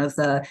obviously one of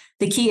the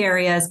key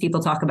areas.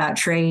 People talk about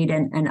trade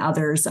and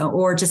others,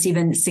 or just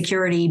even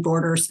security,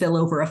 border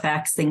spillover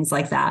effects, things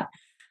like that.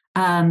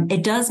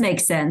 It does make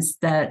sense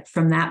that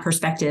from that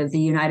perspective, the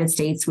United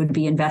States would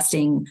be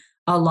investing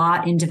a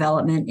lot in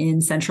development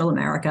in Central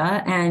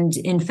America. And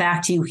in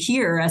fact, you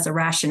hear as a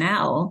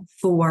rationale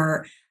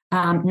for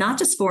not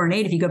just foreign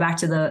aid, if you go back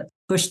to the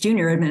Bush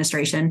Jr.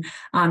 administration,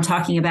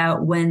 talking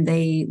about when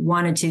they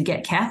wanted to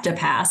get CAFTA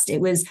passed, it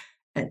was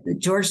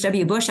George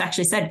W. Bush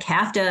actually said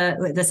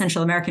CAFTA, the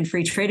Central American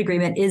Free Trade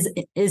Agreement,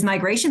 is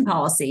migration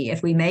policy.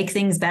 If we make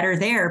things better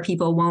there,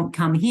 people won't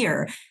come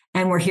here.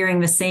 And we're hearing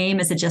the same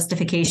as a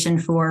justification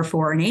for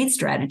foreign aid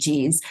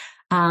strategies.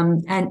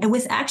 And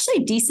with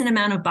actually a decent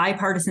amount of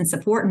bipartisan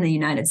support in the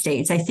United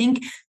States. I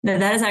think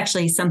that is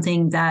actually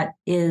something that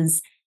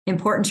is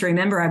important to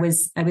remember. I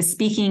was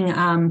speaking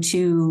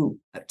to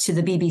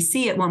the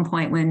BBC at one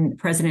point when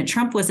President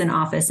Trump was in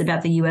office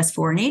about the U.S.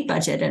 foreign aid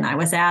budget, and I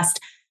was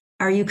asked,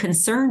 "Are you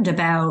concerned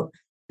about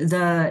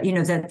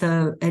that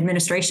the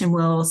administration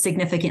will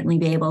significantly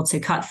be able to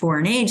cut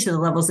foreign aid to the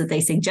levels that they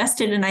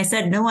suggested?" And I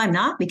said, "No, I'm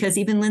not, because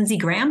even Lindsey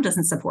Graham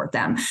doesn't support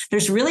them."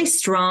 There's really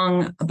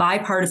strong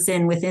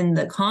bipartisan within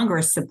the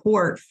Congress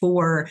support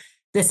for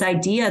this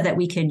idea that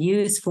we can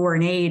use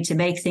foreign aid to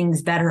make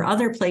things better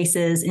other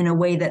places in a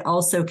way that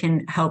also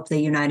can help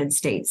the United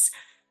States.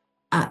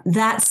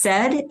 That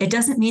said, it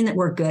doesn't mean that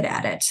we're good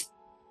at it.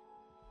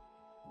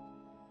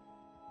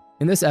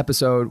 In this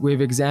episode,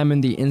 we've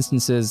examined the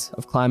instances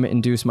of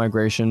climate-induced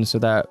migration so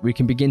that we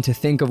can begin to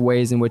think of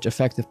ways in which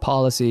effective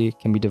policy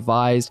can be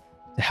devised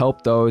to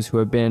help those who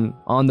have been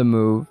on the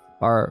move,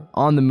 are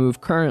on the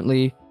move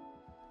currently,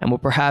 and will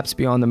perhaps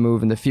be on the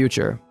move in the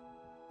future.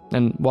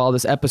 And while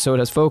this episode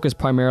has focused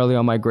primarily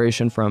on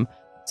migration from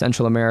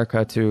Central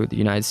America to the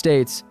United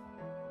States,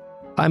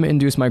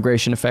 climate-induced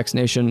migration affects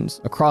nations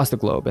across the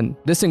globe, and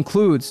this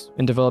includes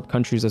in developed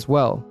countries as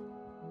well.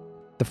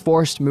 The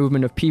forced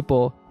movement of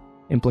people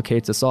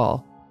implicates us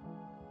all.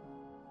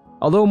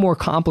 Although more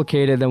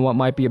complicated than what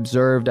might be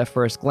observed at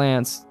first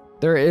glance,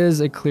 there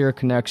is a clear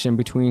connection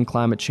between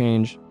climate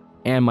change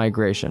and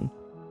migration.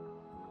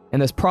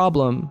 And this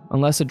problem,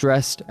 unless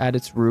addressed at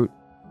its root,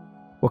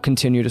 will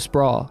continue to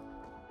sprawl.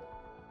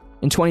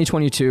 In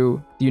 2022,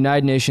 the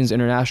United Nations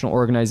International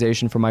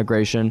Organization for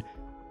Migration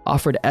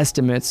offered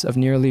estimates of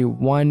nearly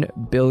 1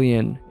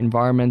 billion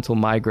environmental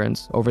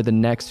migrants over the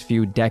next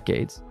few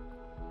decades.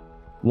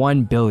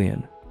 1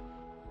 billion.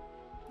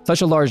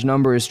 Such a large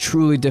number is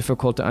truly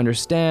difficult to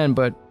understand,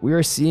 but we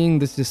are seeing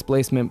this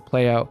displacement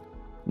play out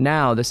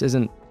now. This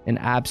isn't an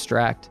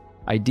abstract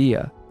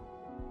idea.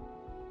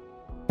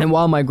 And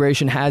while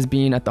migration has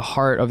been at the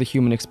heart of the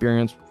human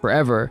experience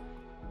forever,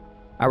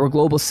 our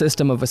global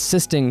system of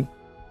assisting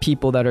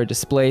people that are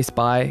displaced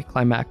by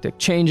climatic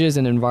changes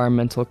and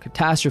environmental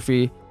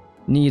catastrophe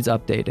needs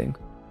updating.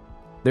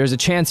 There's a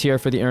chance here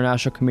for the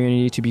international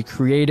community to be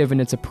creative in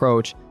its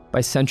approach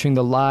by centering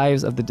the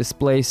lives of the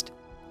displaced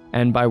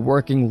and by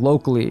working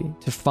locally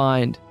to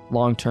find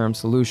long-term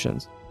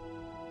solutions.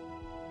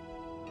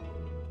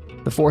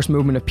 The forced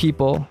movement of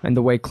people and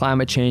the way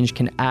climate change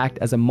can act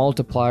as a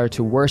multiplier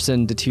to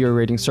worsen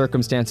deteriorating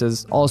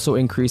circumstances also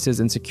increases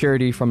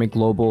insecurity from a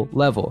global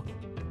level.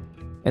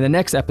 In the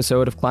next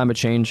episode of Climate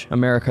Change,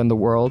 America and the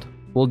World,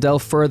 we'll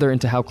delve further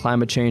into how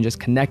climate change is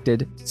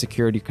connected to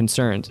security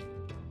concerns.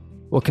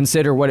 We'll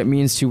consider what it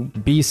means to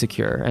be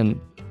secure and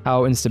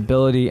how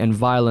instability and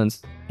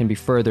violence can be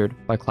furthered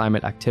by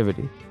climate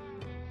activity.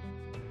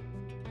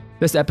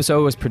 This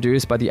episode was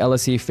produced by the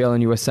LSE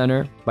Phelan US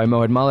Centre by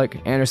Mohid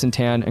Malik, Anderson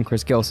Tan, and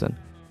Chris Gilson.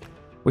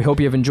 We hope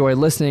you have enjoyed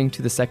listening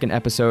to the second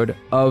episode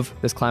of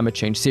this climate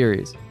change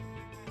series.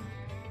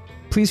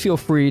 Please feel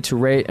free to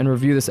rate and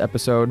review this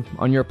episode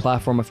on your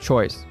platform of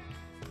choice.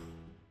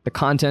 The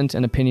content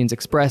and opinions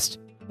expressed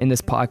in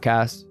this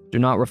podcast do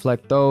not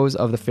reflect those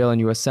of the Phelan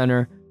US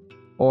Centre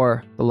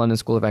or the London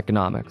School of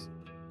Economics.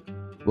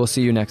 We'll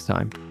see you next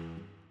time.